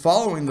he's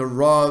following the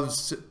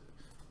Rav's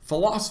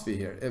philosophy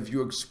here. If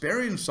you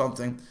experience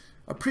something,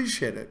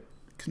 appreciate it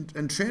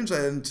and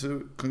translate it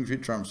into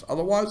concrete terms.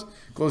 Otherwise,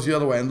 it goes the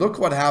other way. And look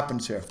what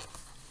happens here.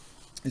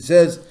 It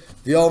says,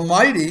 the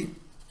Almighty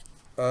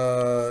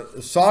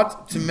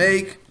sought to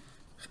make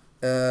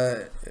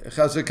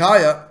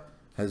Hezekiah,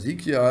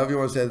 however you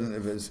want to say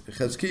it,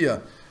 Hezekiah,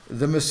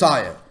 the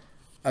Messiah.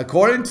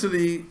 According to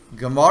the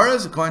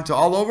Gemaras, according to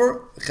all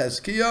over,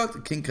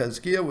 King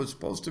Hezekiah was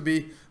supposed to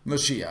be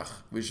Mashiach.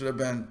 We should have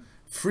been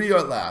free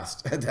at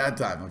last at that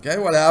time. Okay,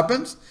 what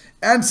happens?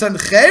 And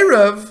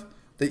Sancheiriv,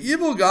 the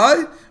evil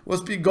guy, was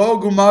to be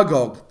Gog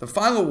uMagog, the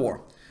final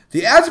war.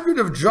 The attribute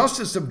of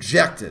justice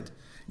objected.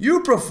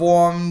 You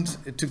performed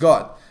to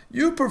God.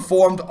 You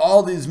performed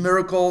all these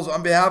miracles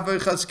on behalf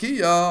of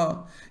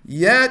Hezekiah,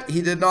 yet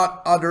he did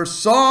not utter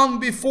song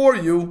before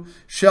you.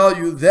 Shall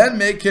you then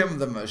make him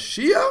the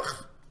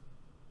Mashiach?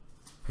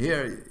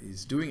 Here,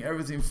 he's doing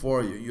everything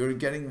for you. You're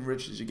getting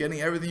riches. You're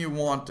getting everything you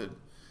wanted.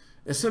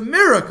 It's a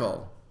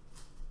miracle.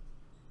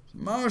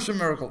 It's a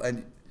miracle.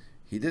 And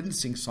he didn't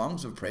sing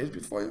songs of praise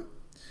before you?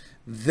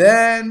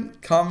 Then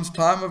comes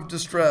time of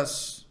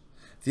distress.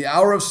 The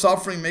hour of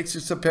suffering makes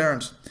its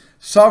appearance.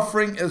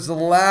 Suffering is the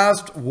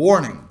last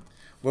warning,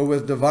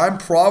 wherewith divine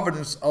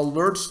providence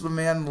alerts the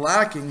man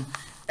lacking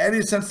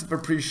any sense of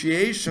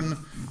appreciation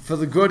for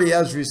the good he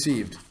has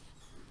received.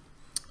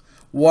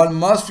 One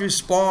must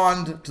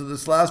respond to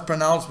this last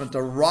pronouncement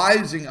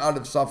arising out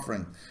of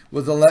suffering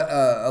with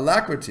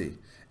alacrity,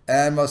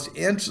 and must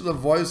answer the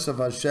voice of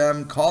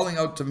Hashem calling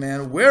out to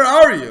man, where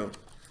are you?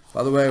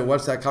 By the way,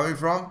 what's that coming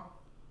from?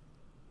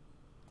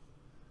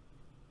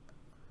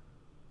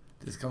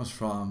 This comes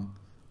from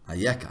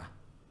ayeka.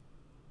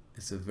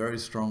 It's a very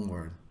strong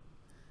word.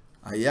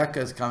 Ayeka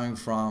is coming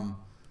from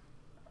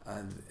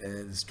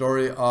the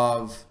story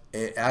of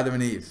Adam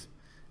and Eve.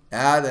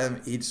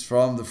 Adam eats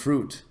from the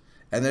fruit,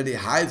 and then he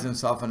hides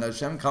himself, and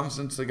Hashem comes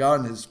into the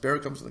garden, his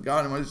spirit comes to the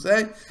garden, and what does he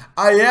say?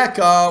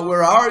 Ayeka,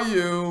 where are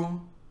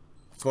you?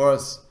 Of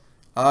course,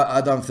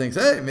 Adam thinks,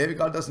 hey, maybe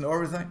God doesn't know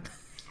everything.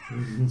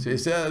 So he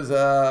says,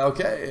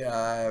 okay,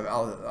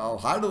 I'll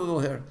hide a little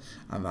here.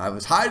 I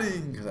was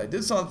hiding because I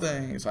did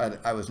something, so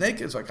I was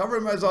naked, so I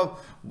covered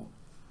myself.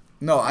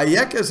 No,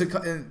 ayeka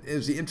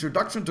is the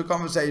introduction to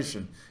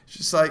conversation. It's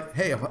just like,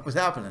 hey, what's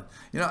happening?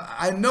 You know,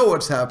 I know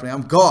what's happening.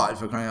 I'm God,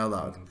 for crying out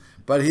loud.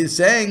 But he's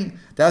saying,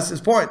 that's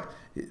his point,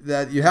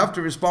 that you have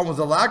to respond with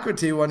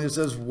alacrity when he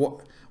says,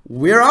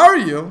 where are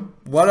you?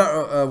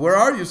 Where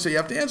are you? So you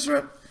have to answer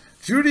it.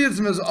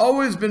 Judaism has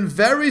always been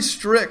very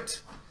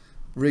strict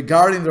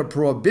regarding the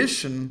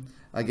prohibition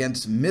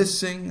against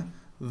missing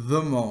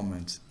the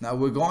moment. Now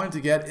we're going to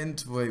get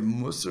into a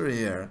musar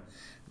here,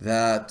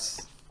 that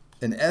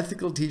an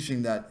ethical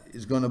teaching that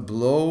is going to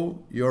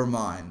blow your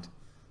mind.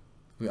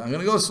 I'm going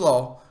to go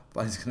slow,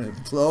 but it's going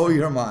to blow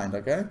your mind,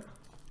 okay?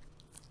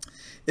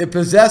 It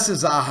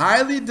possesses a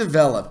highly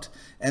developed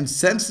and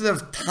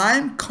sensitive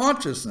time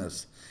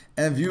consciousness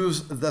and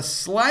views the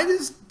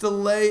slightest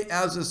delay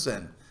as a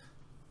sin.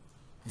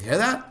 You hear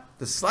that?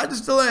 The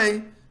slightest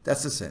delay,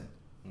 that's a sin.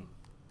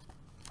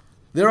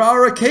 There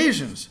are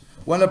occasions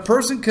when a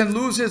person can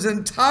lose his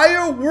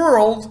entire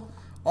world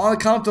on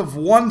account of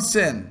one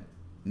sin,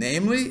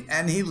 namely,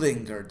 and he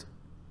lingered.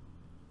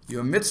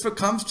 Your mitzvah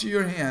comes to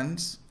your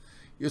hands,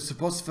 you're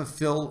supposed to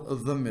fulfill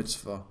the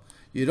mitzvah.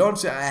 You don't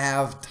say, I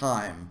have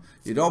time.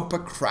 You don't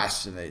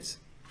procrastinate.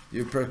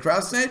 You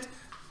procrastinate,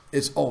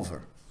 it's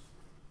over.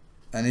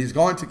 And he's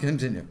going to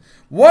continue.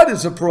 What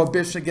is a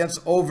prohibition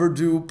against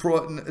overdue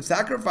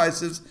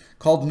sacrifices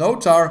called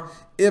notar,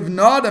 if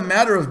not a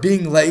matter of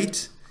being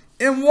late?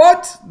 In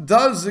what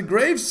does the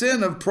grave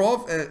sin of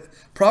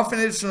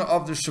profanation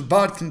of the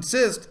Shabbat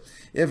consist,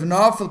 if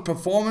not for the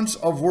performance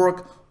of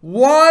work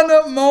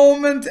 1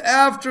 moment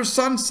after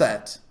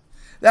sunset?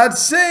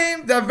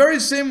 That very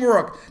same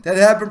work that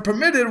had been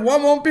permitted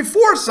 1 moment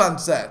before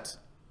sunset.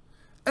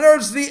 In other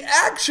words, the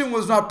action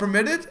was not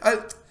permitted.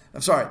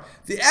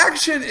 The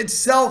action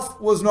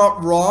itself was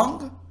not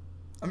wrong.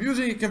 I'm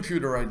using a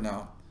computer right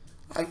now.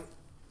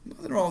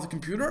 Nothing wrong with the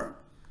computer.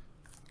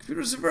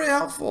 Computers are very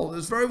helpful.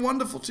 It's very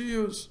wonderful to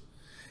use.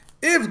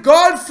 If,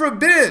 God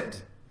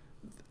forbid,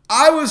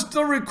 I was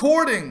still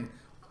recording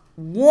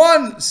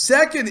 1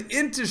 second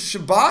into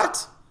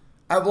Shabbat,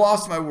 I've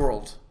lost my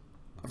world.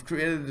 I've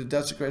created the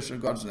desecration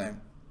of God's name.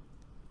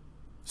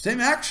 Same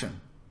action,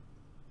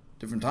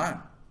 different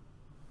time.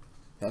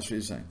 That's what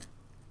he's saying.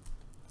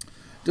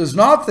 Does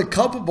not the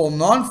culpable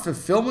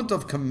non-fulfillment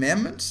of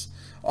commandments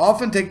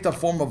often take the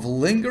form of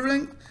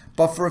lingering,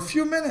 but for a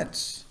few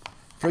minutes?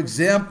 For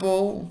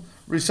example,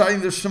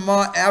 reciting the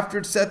Shema after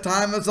its set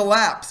time has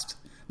elapsed.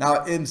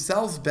 Now, in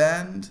South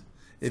Bend,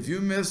 if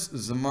you miss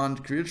Zaman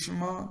Kriyat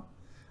Shema,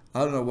 I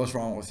don't know what's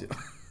wrong with you.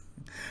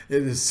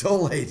 It is so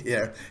late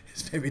here.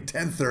 It's maybe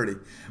 10:30.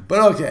 But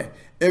okay,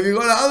 if you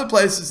go to other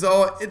places,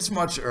 though, it's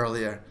much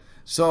earlier.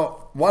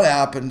 So what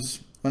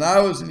happens? When I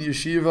was in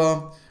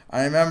yeshiva,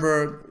 I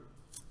remember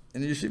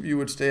in yeshiva you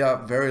would stay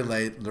up very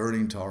late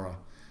learning Torah.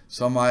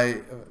 So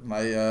my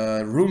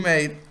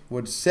roommate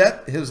would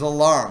set his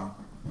alarm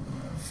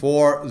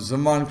for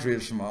Zaman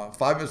Kriyat Shema,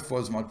 5 minutes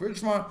before Zaman Kriyat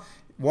Shema.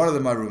 One of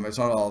them, my roommates,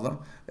 not all of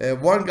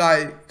them. One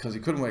guy, because he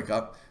couldn't wake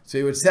up, so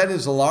he would set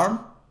his alarm.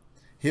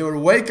 He would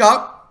wake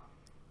up,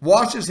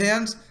 wash his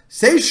hands,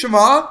 say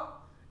Shema,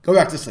 go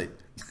back to sleep.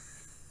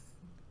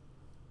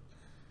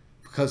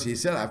 Because he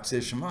said, I have to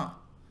say Shema.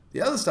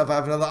 The other stuff I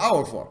have another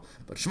hour for,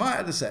 but Shema I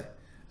had to say.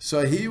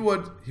 So he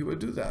would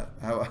do that.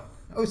 I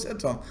always said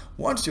to him,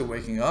 once you're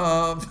waking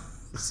up,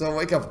 so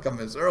wake up a couple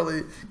minutes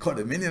early, go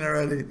to minyan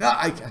already. No,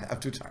 I'm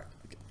too tired.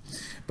 Okay.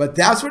 But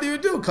that's what he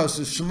would do, because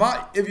the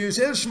Shema, if you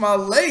say the Shema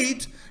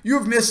late,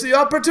 you've missed the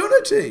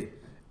opportunity.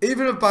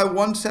 Even if by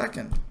 1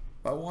 second,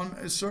 by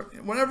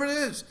whatever it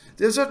is.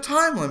 There's a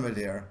time limit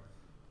here.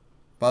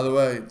 By the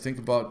way, think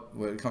about,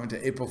 we're coming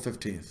to April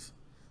 15th,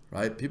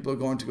 right? People are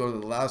going to go to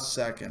the last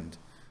second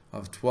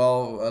of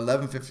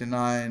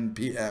 11:59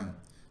 p.m.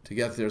 to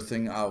get their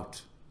thing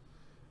out.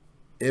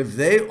 If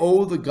they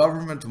owe the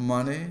government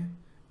money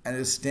and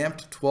it's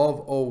stamped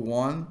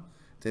 1201,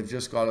 they've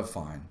just got a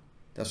fine.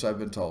 That's what I've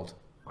been told.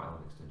 File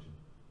an extension.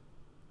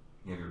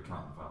 You have your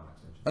accountant file an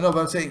extension. I know, but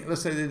I'm saying,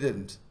 let's say they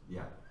didn't.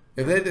 Yeah.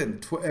 If they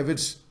didn't, if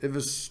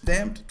it's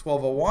stamped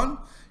 1201,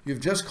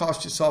 you've just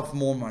cost yourself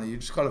more money. You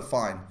just got a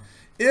fine.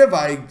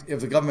 If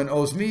the government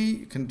owes me,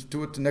 you can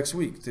do it the next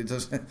week. They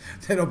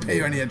don't pay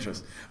you any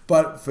interest.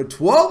 But for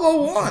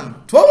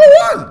 1201,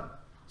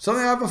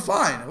 something I have a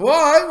fine.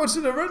 Why? What's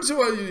the difference?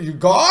 You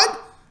God?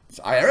 It's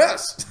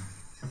IRS.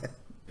 They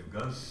have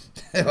guns.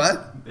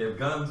 What? They have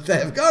guns. They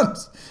have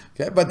guns.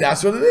 Okay, but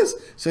that's what it is.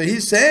 So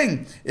he's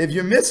saying, if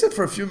you miss it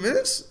for a few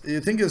minutes, you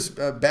think it's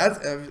bad,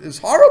 it's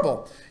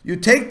horrible. You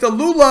take the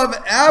lulav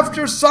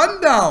after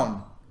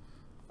sundown.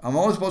 I'm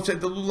only supposed to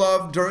take the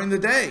lulav during the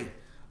day.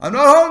 I'm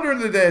not home during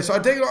the day, so I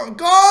take it on.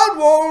 God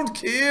won't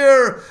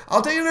care.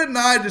 I'll take it at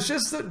night. It's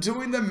just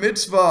doing the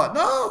mitzvah.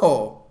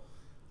 No,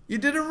 you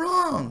did it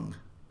wrong.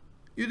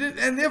 You did,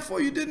 and therefore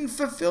you didn't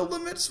fulfill the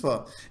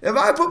mitzvah. If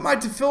I put my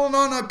tefillin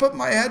on, I put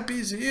my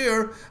headpiece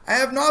here, I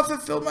have not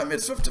fulfilled my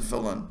mitzvah of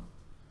tefillin.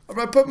 If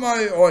I put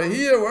or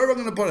here, wherever I'm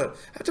going to put it,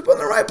 I have to put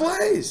it in the right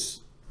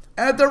place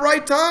at the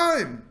right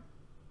time.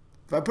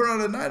 If I put it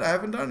on at night, I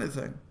haven't done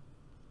anything.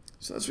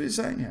 So that's what he's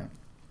saying here.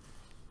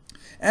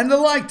 And the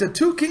like, the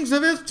two kings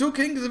of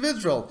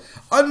Israel,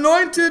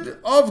 anointed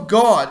of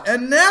God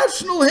and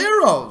national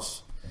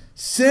heroes,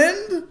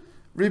 sinned,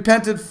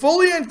 repented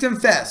fully, and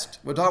confessed.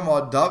 We're talking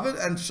about David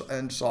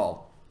and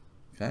Saul.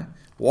 Okay,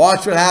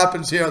 watch what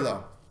happens here,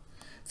 though.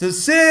 The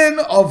sin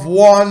of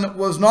one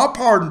was not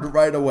pardoned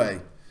right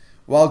away,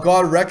 while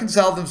God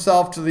reconciled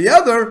himself to the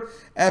other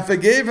and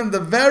forgave him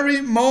the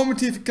very moment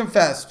he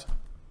confessed.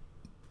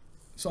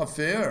 It's not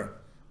fair.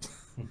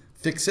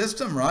 Fixed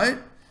system, right?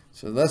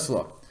 So let's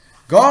look.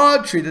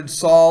 God treated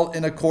Saul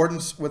in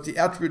accordance with the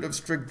attribute of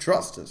strict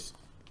justice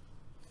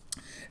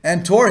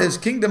and tore his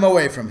kingdom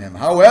away from him.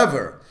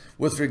 However,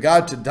 with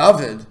regard to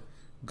David,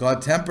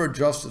 God tempered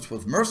justice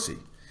with mercy,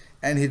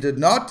 and he did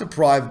not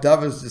deprive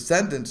David's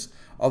descendants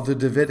of the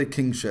Davidic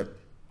kingship.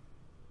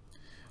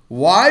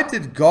 Why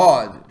did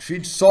God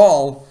treat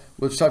Saul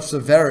with such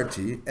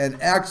severity and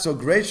act so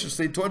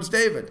graciously towards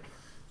David?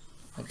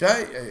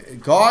 Okay,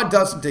 God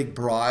doesn't take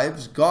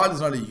bribes. God is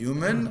not a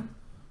human.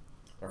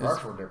 Their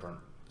hearts were different.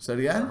 Say it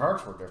again? Their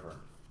hearts were different.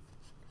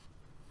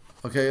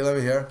 Okay, let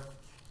me hear.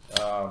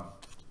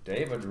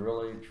 David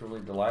really,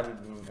 truly delighted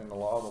in the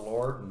law of the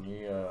Lord, and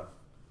he,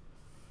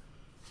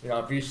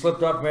 if he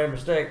slipped up and made a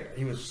mistake,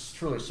 he was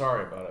truly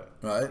sorry about it.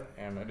 Right.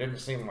 And it didn't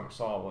seem like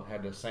Saul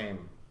had the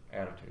same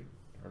attitude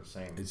or the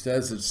same. It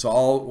says that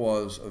Saul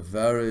was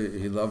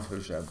he loved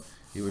Hashem.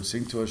 He would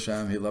sing to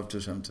Hashem. He loved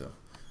Hashem too.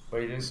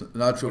 But he didn't. It's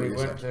not true. When he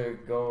went to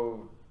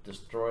go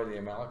destroy the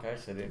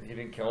Amalekites, he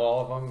didn't kill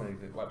all of them, and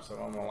he left some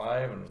of them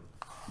alive, and.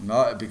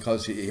 Not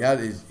because he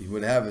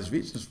would have his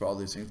reasons for all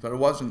these things, but it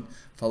wasn't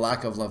for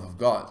lack of love of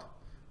God.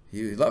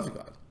 He loved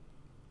God.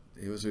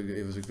 He was a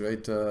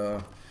great.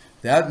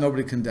 That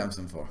nobody condemns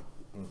him for.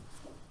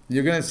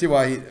 You're going to see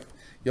why.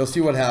 You'll see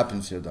what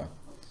happens here, though.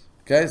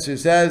 Okay, so he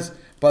says,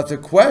 but the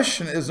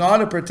question is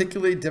not a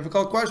particularly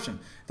difficult question.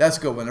 That's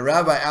good. When a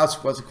rabbi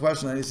asks what's the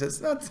question, and he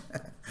says, not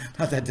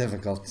that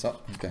difficult. So,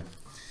 okay.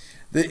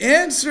 The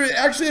answer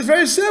actually is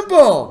very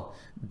simple.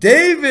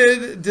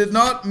 David did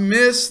not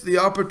miss the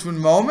opportune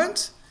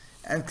moment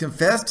and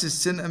confessed his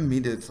sin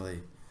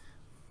immediately.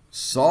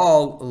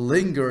 Saul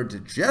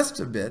lingered just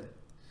a bit,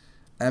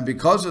 and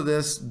because of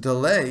this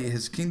delay,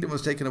 his kingdom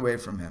was taken away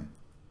from him.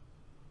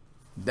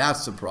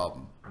 That's the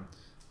problem.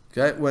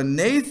 Okay, when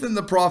Nathan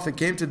the prophet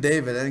came to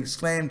David and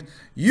exclaimed,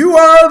 "You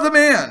are the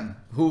man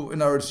who,"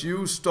 in other words,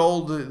 you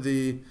stole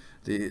the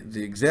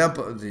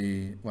example.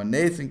 When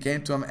Nathan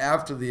came to him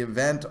after the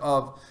event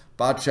of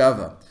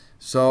Bathsheba.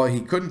 So he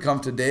couldn't come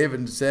to David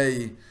and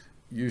say,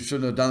 you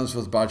shouldn't have done this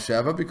with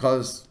Bathsheba,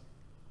 because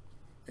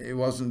he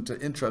wasn't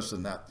interested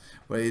in that.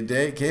 What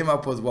he came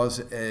up with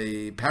was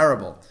a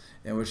parable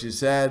in which he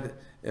said,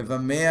 if a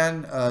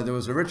man, there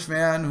was a rich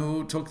man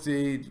who took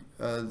the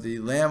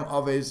lamb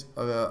of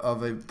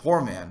a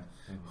poor man,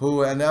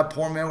 and that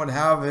poor man would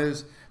have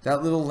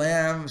that little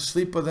lamb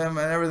sleep with him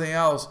and everything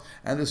else.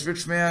 And this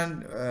rich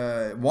man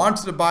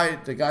wanted to buy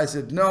it. The guy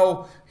said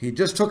no. He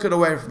just took it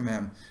away from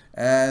him.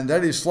 And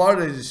then he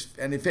slaughtered it,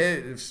 and he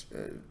fed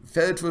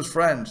it to his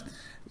friends.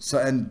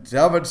 And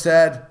David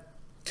said,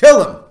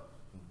 kill him.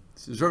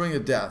 He's deserving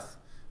of death.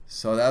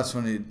 So that's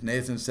when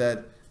Nathan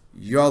said,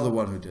 you're the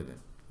one who did it,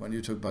 when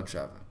you took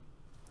Bathsheba.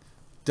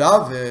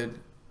 David,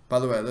 by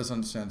the way, let's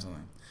understand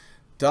something.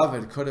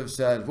 David could have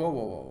said,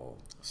 whoa,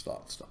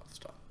 stop.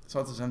 It's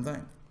not the same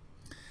thing.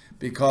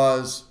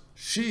 Because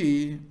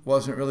she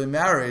wasn't really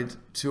married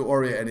to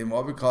Uriah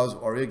anymore, because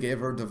Uriah gave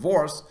her a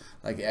divorce,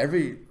 like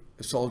every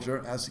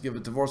soldier has to give a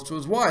divorce to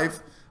his wife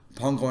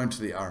upon going to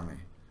the army.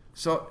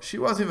 So she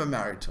wasn't even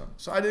married to him.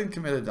 So I didn't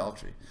commit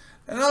adultery.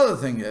 Another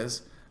thing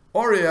is,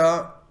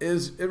 Uriah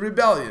is a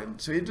rebellion.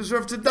 So he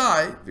deserved to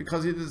die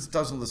because he just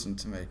doesn't listen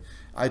to me.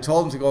 I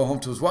told him to go home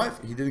to his wife.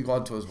 He didn't go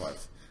home to his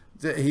wife.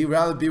 He'd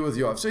rather be with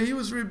Yoav. So he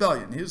was a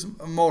rebellion. He was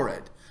a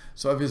mored.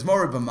 So if he's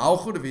mored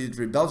b'malchut, if he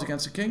rebels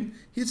against the king,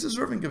 he's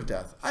deserving of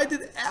death. I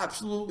did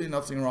absolutely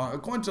nothing wrong.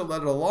 According to the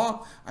letter of the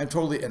law, I'm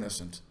totally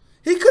innocent.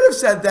 He could have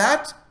said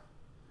that,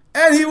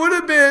 and he would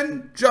have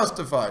been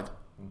justified.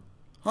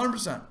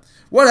 100%.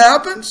 What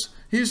happens?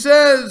 He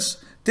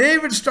says,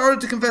 David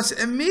started to confess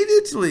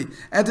immediately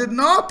and did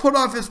not put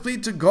off his plea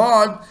to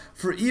God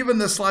for even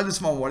the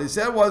slightest moment. What he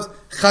said was,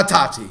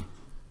 Chatati.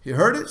 He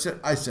heard it, said,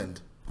 I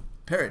sinned.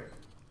 Period.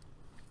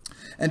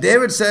 And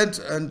David said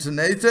unto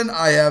Nathan,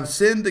 I have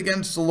sinned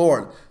against the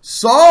Lord.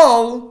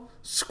 Saul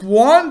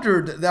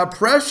squandered that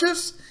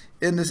precious,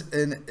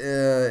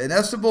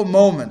 inestimable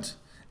moment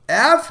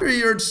after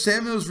he heard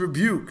Samuel's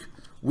rebuke.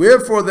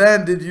 Wherefore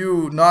then did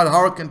you not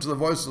hearken to the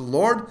voice of the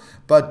Lord,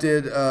 but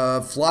did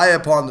fly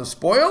upon the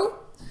spoil?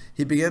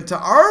 He began to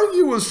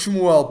argue with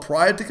Shmuel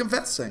prior to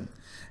confessing.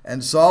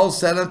 And Saul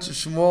said unto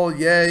Shmuel,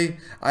 Yea,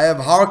 I have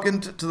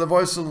hearkened to the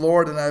voice of the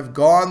Lord, and I have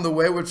gone the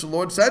way which the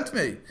Lord sent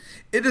me.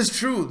 It is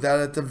true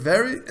that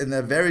in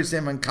the very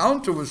same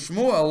encounter with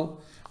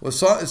Samuel,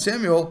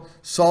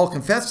 Saul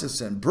confessed his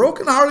sin,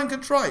 broken heart and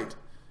contrite.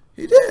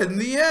 He did. In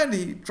the end,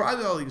 he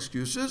tried all the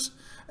excuses,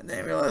 and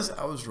then he realized,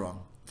 I was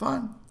wrong.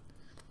 Fine.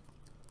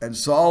 And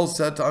Saul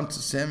said unto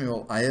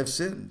Samuel, I have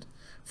sinned,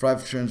 for I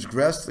have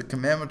transgressed the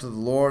commandment of the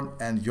Lord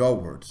and your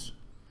words.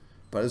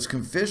 But his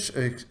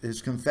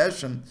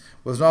confession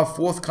was not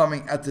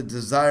forthcoming at the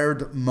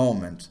desired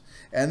moment.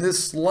 And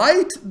this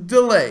slight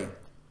delay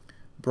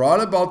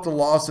brought about the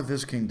loss of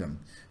his kingdom.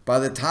 By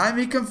the time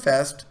he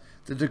confessed,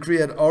 the decree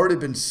had already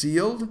been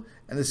sealed,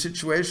 and the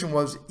situation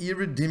was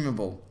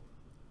irredeemable.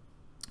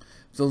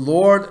 The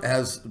Lord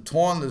has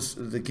torn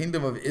the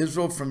kingdom of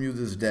Israel from you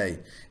this day.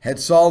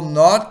 Had Saul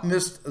not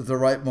missed the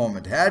right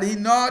moment, had he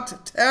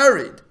not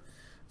tarried,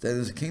 then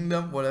his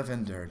kingdom would have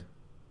endured.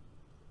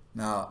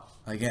 Now,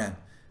 again,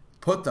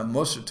 put the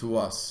musher to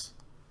us.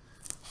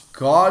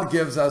 God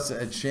gives us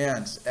a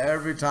chance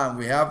every time.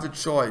 We have the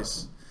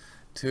choice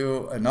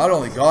to, and not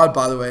only God,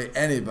 by the way,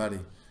 anybody.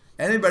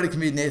 Anybody can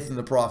be Nathan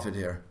the prophet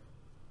here.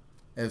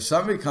 If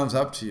somebody comes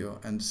up to you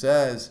and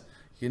says,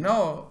 you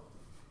know,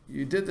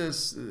 you did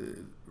this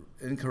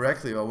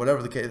incorrectly, or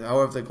whatever the case,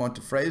 however they're going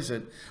to phrase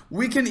it,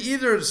 we can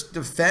either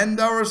defend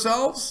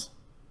ourselves,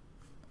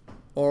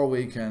 or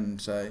we can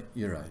say,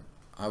 you're right,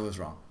 I was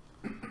wrong.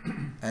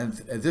 And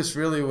this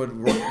really would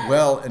work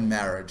well in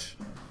marriage.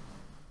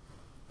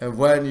 And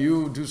when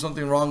you do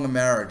something wrong in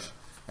marriage,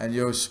 and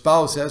your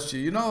spouse says to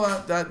you, you know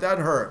what, that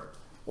hurt,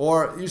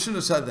 or you shouldn't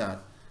have said that,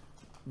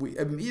 we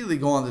immediately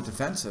go on the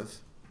defensive,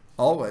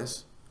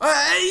 always.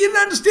 Hey, you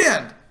didn't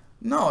understand.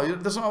 No,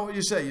 that's not what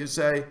you say. You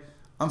say,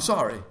 I'm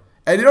sorry.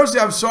 And you don't say,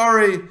 I'm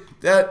sorry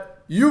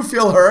that you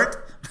feel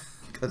hurt,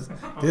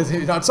 because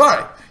you're not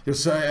sorry. You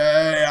say,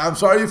 hey, I'm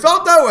sorry you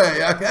felt that way.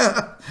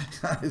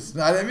 It's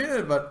not, I mean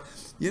it, but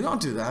you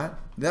don't do that.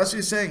 That's what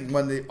you're saying.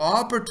 When the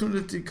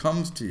opportunity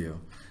comes to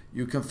you,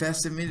 you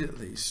confess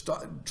immediately.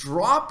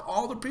 Drop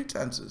all the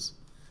pretenses.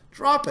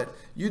 Drop it.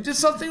 You did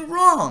something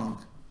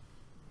wrong,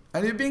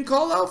 and you're being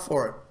called out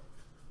for it.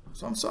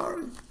 So I'm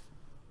sorry. You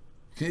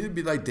can either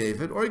be like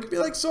David, or you can be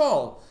like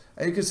Saul.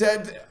 And you can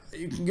say,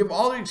 you can give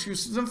all the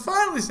excuses and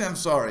finally say, I'm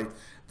sorry.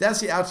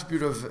 That's the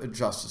attribute of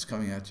justice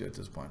coming at you at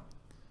this point.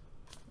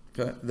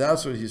 Okay,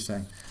 that's what he's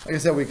saying. Like I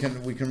said, we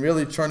can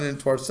really turn it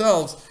into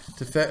ourselves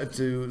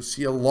to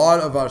see a lot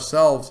of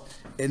ourselves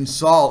in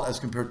Saul as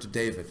compared to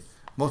David.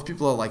 Most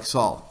people are like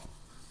Saul,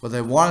 but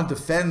they want to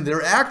defend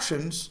their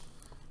actions,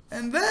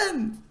 and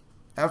then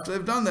after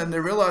they've done that, they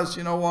realize,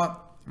 you know what?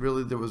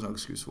 Really, there was no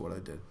excuse for what I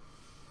did.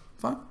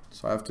 Fine,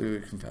 so I have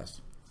to confess.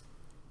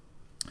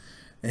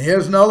 And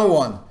here's another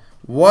one.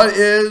 What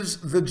is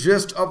the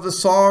gist of the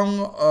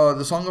Song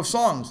of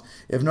Songs,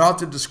 if not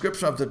the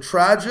description of the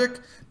tragic,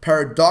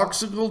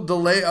 paradoxical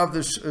delay of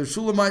the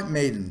Shulamite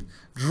maiden,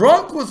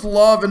 drunk with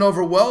love and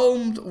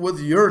overwhelmed with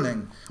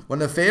yearning,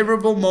 when a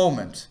favorable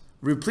moment,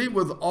 replete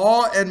with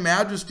awe and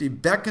majesty,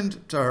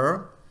 beckoned to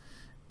her,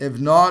 if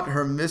not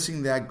her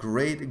missing that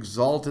great,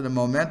 exalted, and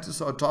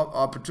momentous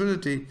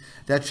opportunity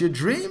that she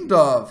dreamed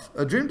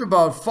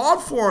about,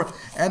 fought for,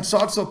 and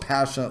sought so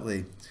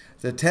passionately.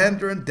 The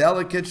tender and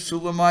delicate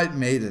Shulamite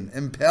maiden,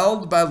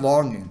 impelled by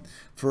longing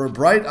for a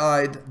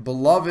bright-eyed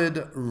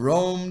beloved,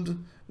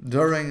 roamed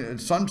during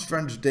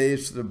sun-drenched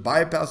days through the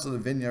bypass of the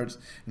vineyards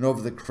and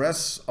over the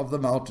crests of the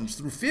mountains,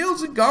 through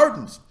fields and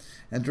gardens,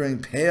 and during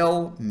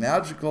pale,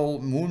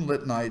 magical,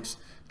 moonlit nights,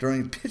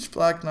 during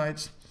pitch-black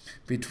nights,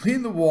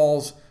 between the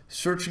walls,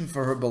 searching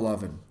for her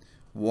beloved.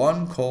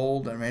 One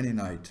cold and rainy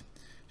night,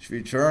 she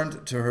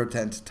returned to her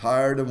tent,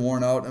 tired and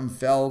worn out, and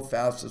fell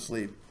fast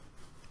asleep.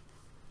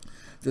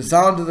 The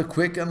sound of the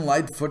quick and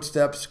light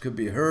footsteps could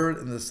be heard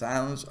in the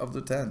silence of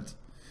the tent.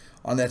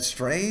 On that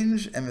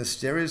strange and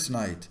mysterious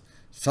night,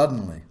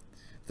 suddenly,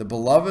 the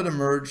beloved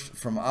emerged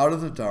from out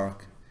of the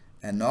dark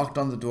and knocked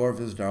on the door of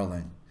his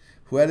darling,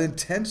 who had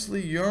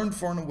intensely yearned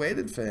for and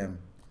awaited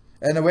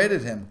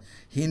him.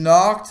 He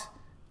knocked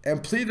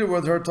and pleaded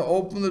with her to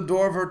open the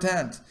door of her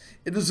tent.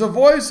 It is the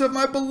voice of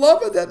my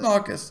beloved that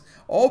knocketh.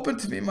 Open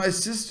to me, my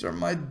sister,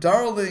 my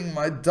darling,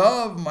 my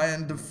dove, my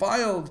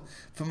undefiled.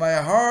 For my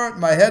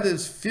head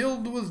is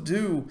filled with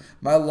dew,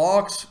 my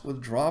locks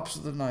with drops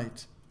of the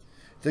night.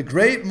 The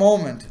great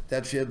moment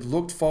that she had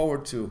looked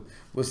forward to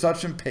with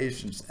such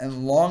impatience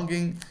and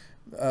longing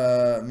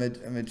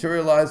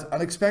materialized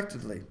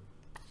unexpectedly.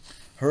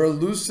 Her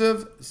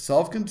elusive,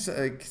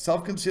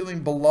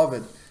 self-concealing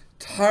beloved,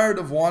 tired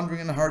of wandering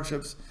in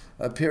hardships,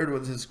 appeared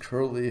with his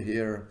curly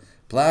hair,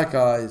 black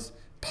eyes,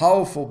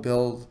 powerful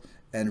build,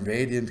 and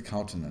radiant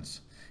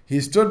countenance.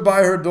 He stood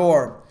by her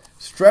door,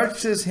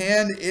 stretched his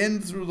hand in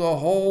through the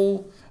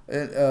hole,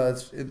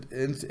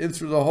 in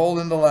through the hole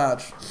in the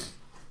latch,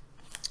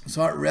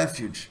 sought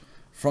refuge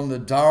from the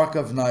dark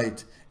of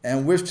night,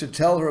 and wished to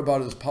tell her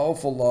about his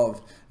powerful love,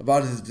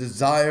 about his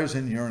desires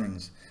and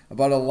yearnings,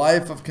 about a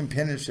life of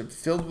companionship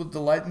filled with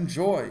delight and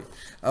joy,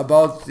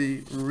 about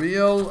the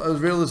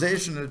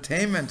realization and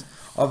attainment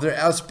of their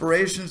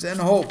aspirations and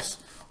hopes.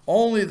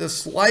 Only the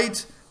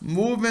slight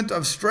movement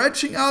of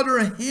stretching out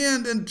her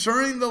hand and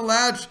turning the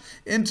latch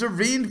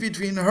intervened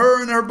between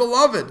her and her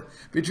beloved,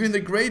 between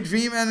the great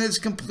dream and its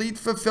complete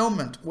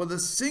fulfillment. With a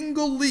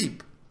single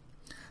leap,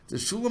 the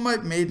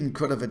Shulamite maiden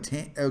could have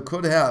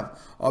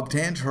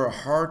obtained her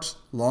heart's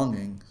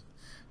longings.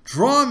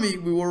 Draw me,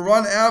 we will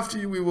run after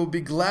you, we will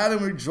be glad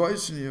and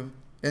rejoice in you.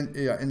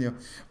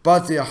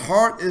 But the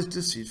heart is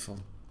deceitful,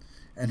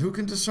 and who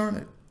can discern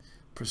it?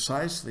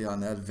 Precisely on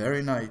that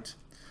very night,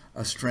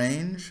 a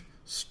strange,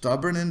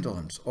 stubborn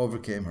indolence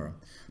overcame her.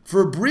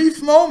 For a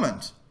brief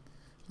moment,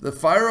 the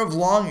fire of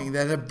longing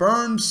that had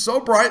burned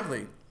so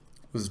brightly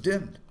was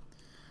dimmed.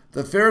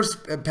 The fierce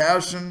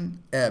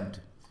passion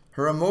ebbed.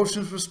 Her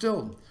emotions were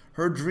stilled.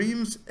 Her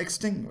dreams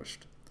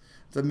extinguished.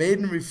 The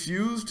maiden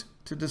refused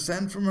to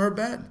descend from her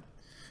bed.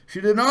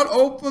 She did not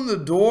open the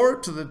door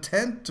to the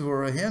tent to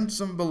her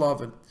handsome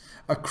beloved.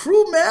 A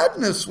cruel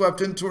madness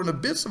swept into an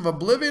abyss of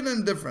oblivion and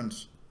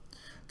indifference.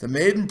 The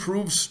maiden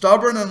proved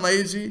stubborn and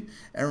lazy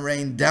and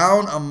rained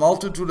down a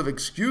multitude of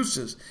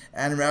excuses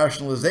and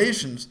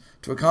rationalizations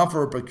to account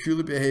for her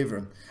peculiar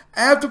behavior.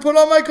 I have to put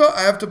on my coat.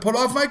 I have to put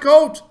off my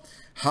coat.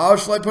 How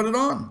shall I put it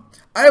on?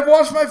 I have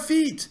washed my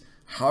feet.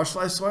 How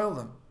shall I soil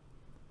them?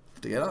 I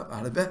have to get up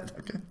out of bed.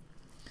 Okay.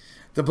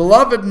 The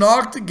beloved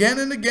knocked again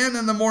and again,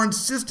 and the more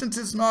insistent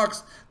his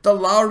knocks, the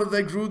louder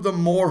they grew, the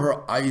more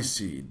her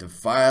icy,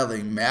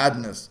 defiling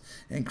madness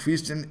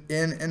increased in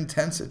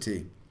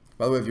intensity.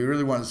 By the way, if you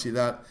really want to see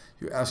that,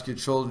 you ask your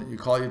children, you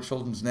call your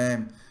children's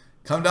name.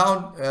 Come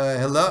down,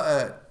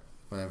 hello,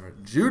 whatever,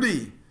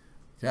 Judy,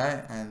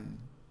 okay, and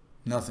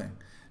nothing.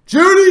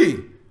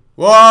 Judy,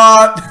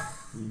 what?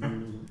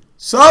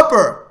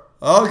 Supper,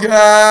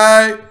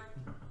 okay.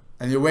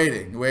 And you're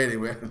waiting. What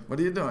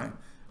are you doing?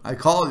 I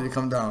called you,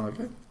 come down,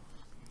 okay?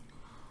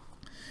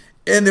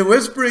 In the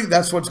whispering,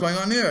 that's what's going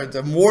on here.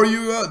 The more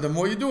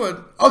you do it,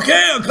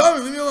 okay, I'm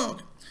coming, leave me alone.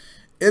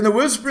 In the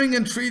whispering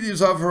entreaties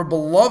of her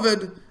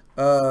beloved,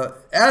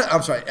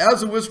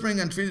 as the whispering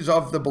entreaties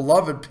of the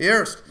beloved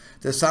pierced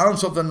the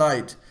silence of the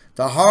night,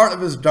 the heart of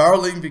his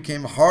darling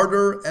became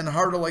harder and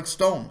harder like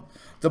stone.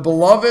 The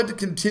beloved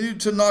continued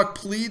to knock,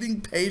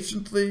 pleading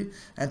patiently,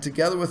 and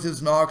together with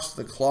his knocks,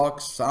 the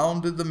clock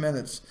sounded the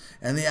minutes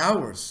and the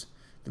hours.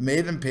 The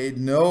maiden paid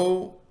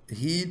no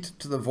heed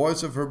to the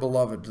voice of her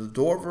beloved. The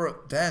door of her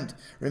tent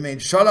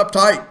remained shut up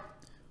tight.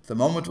 The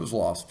moment was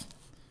lost,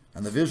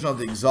 and the vision of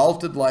the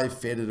exalted life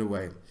faded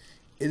away.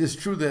 It is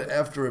true that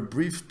after a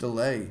brief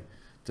delay,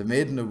 the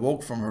maiden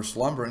awoke from her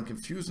slumber and,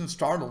 confused and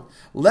startled,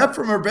 leapt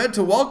from her bed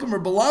to welcome her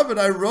beloved.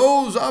 I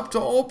rose up to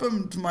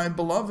open to my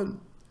beloved,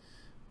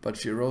 but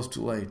she arose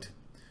too late.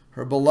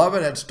 Her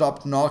beloved had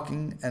stopped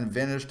knocking and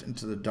vanished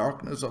into the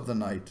darkness of the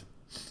night.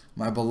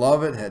 My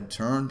beloved had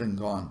turned and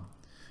gone.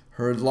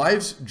 Her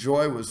life's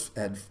joy was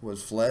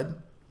fled.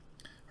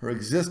 Her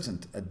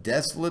existence a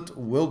desolate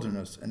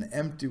wilderness, an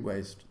empty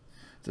waste.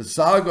 The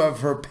saga of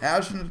her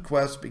passionate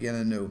quest began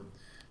anew.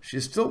 She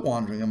is still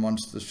wandering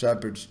amongst the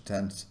shepherds'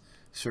 tents,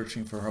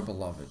 searching for her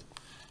beloved.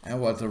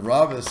 And what the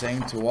Rav is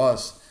saying to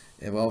us,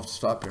 and we'll have to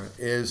stop here,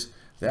 is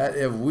that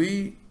if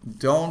we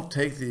don't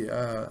take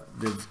the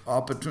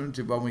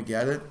opportunity when we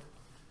get it,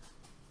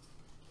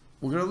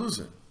 we're going to lose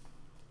it.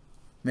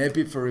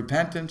 Maybe for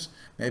repentance,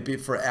 maybe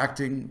for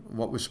acting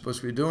what we're supposed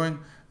to be doing,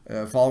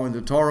 following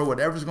the Torah,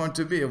 whatever it's going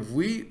to be. If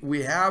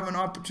we have an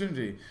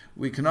opportunity,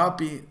 we cannot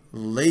be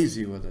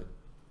lazy with it.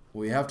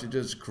 We have to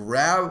just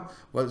grab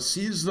what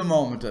seize the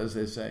moment, as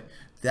they say.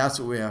 That's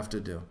what we have to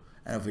do.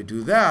 And if we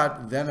do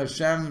that, then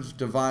Hashem's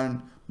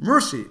divine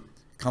mercy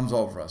comes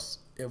over us.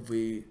 If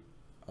we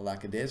are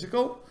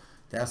lackadaisical,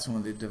 that's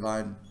when the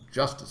divine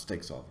justice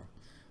takes over.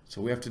 So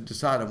we have to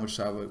decide on which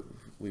side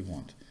we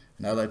want.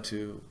 And I'd like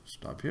to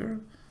stop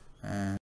here. And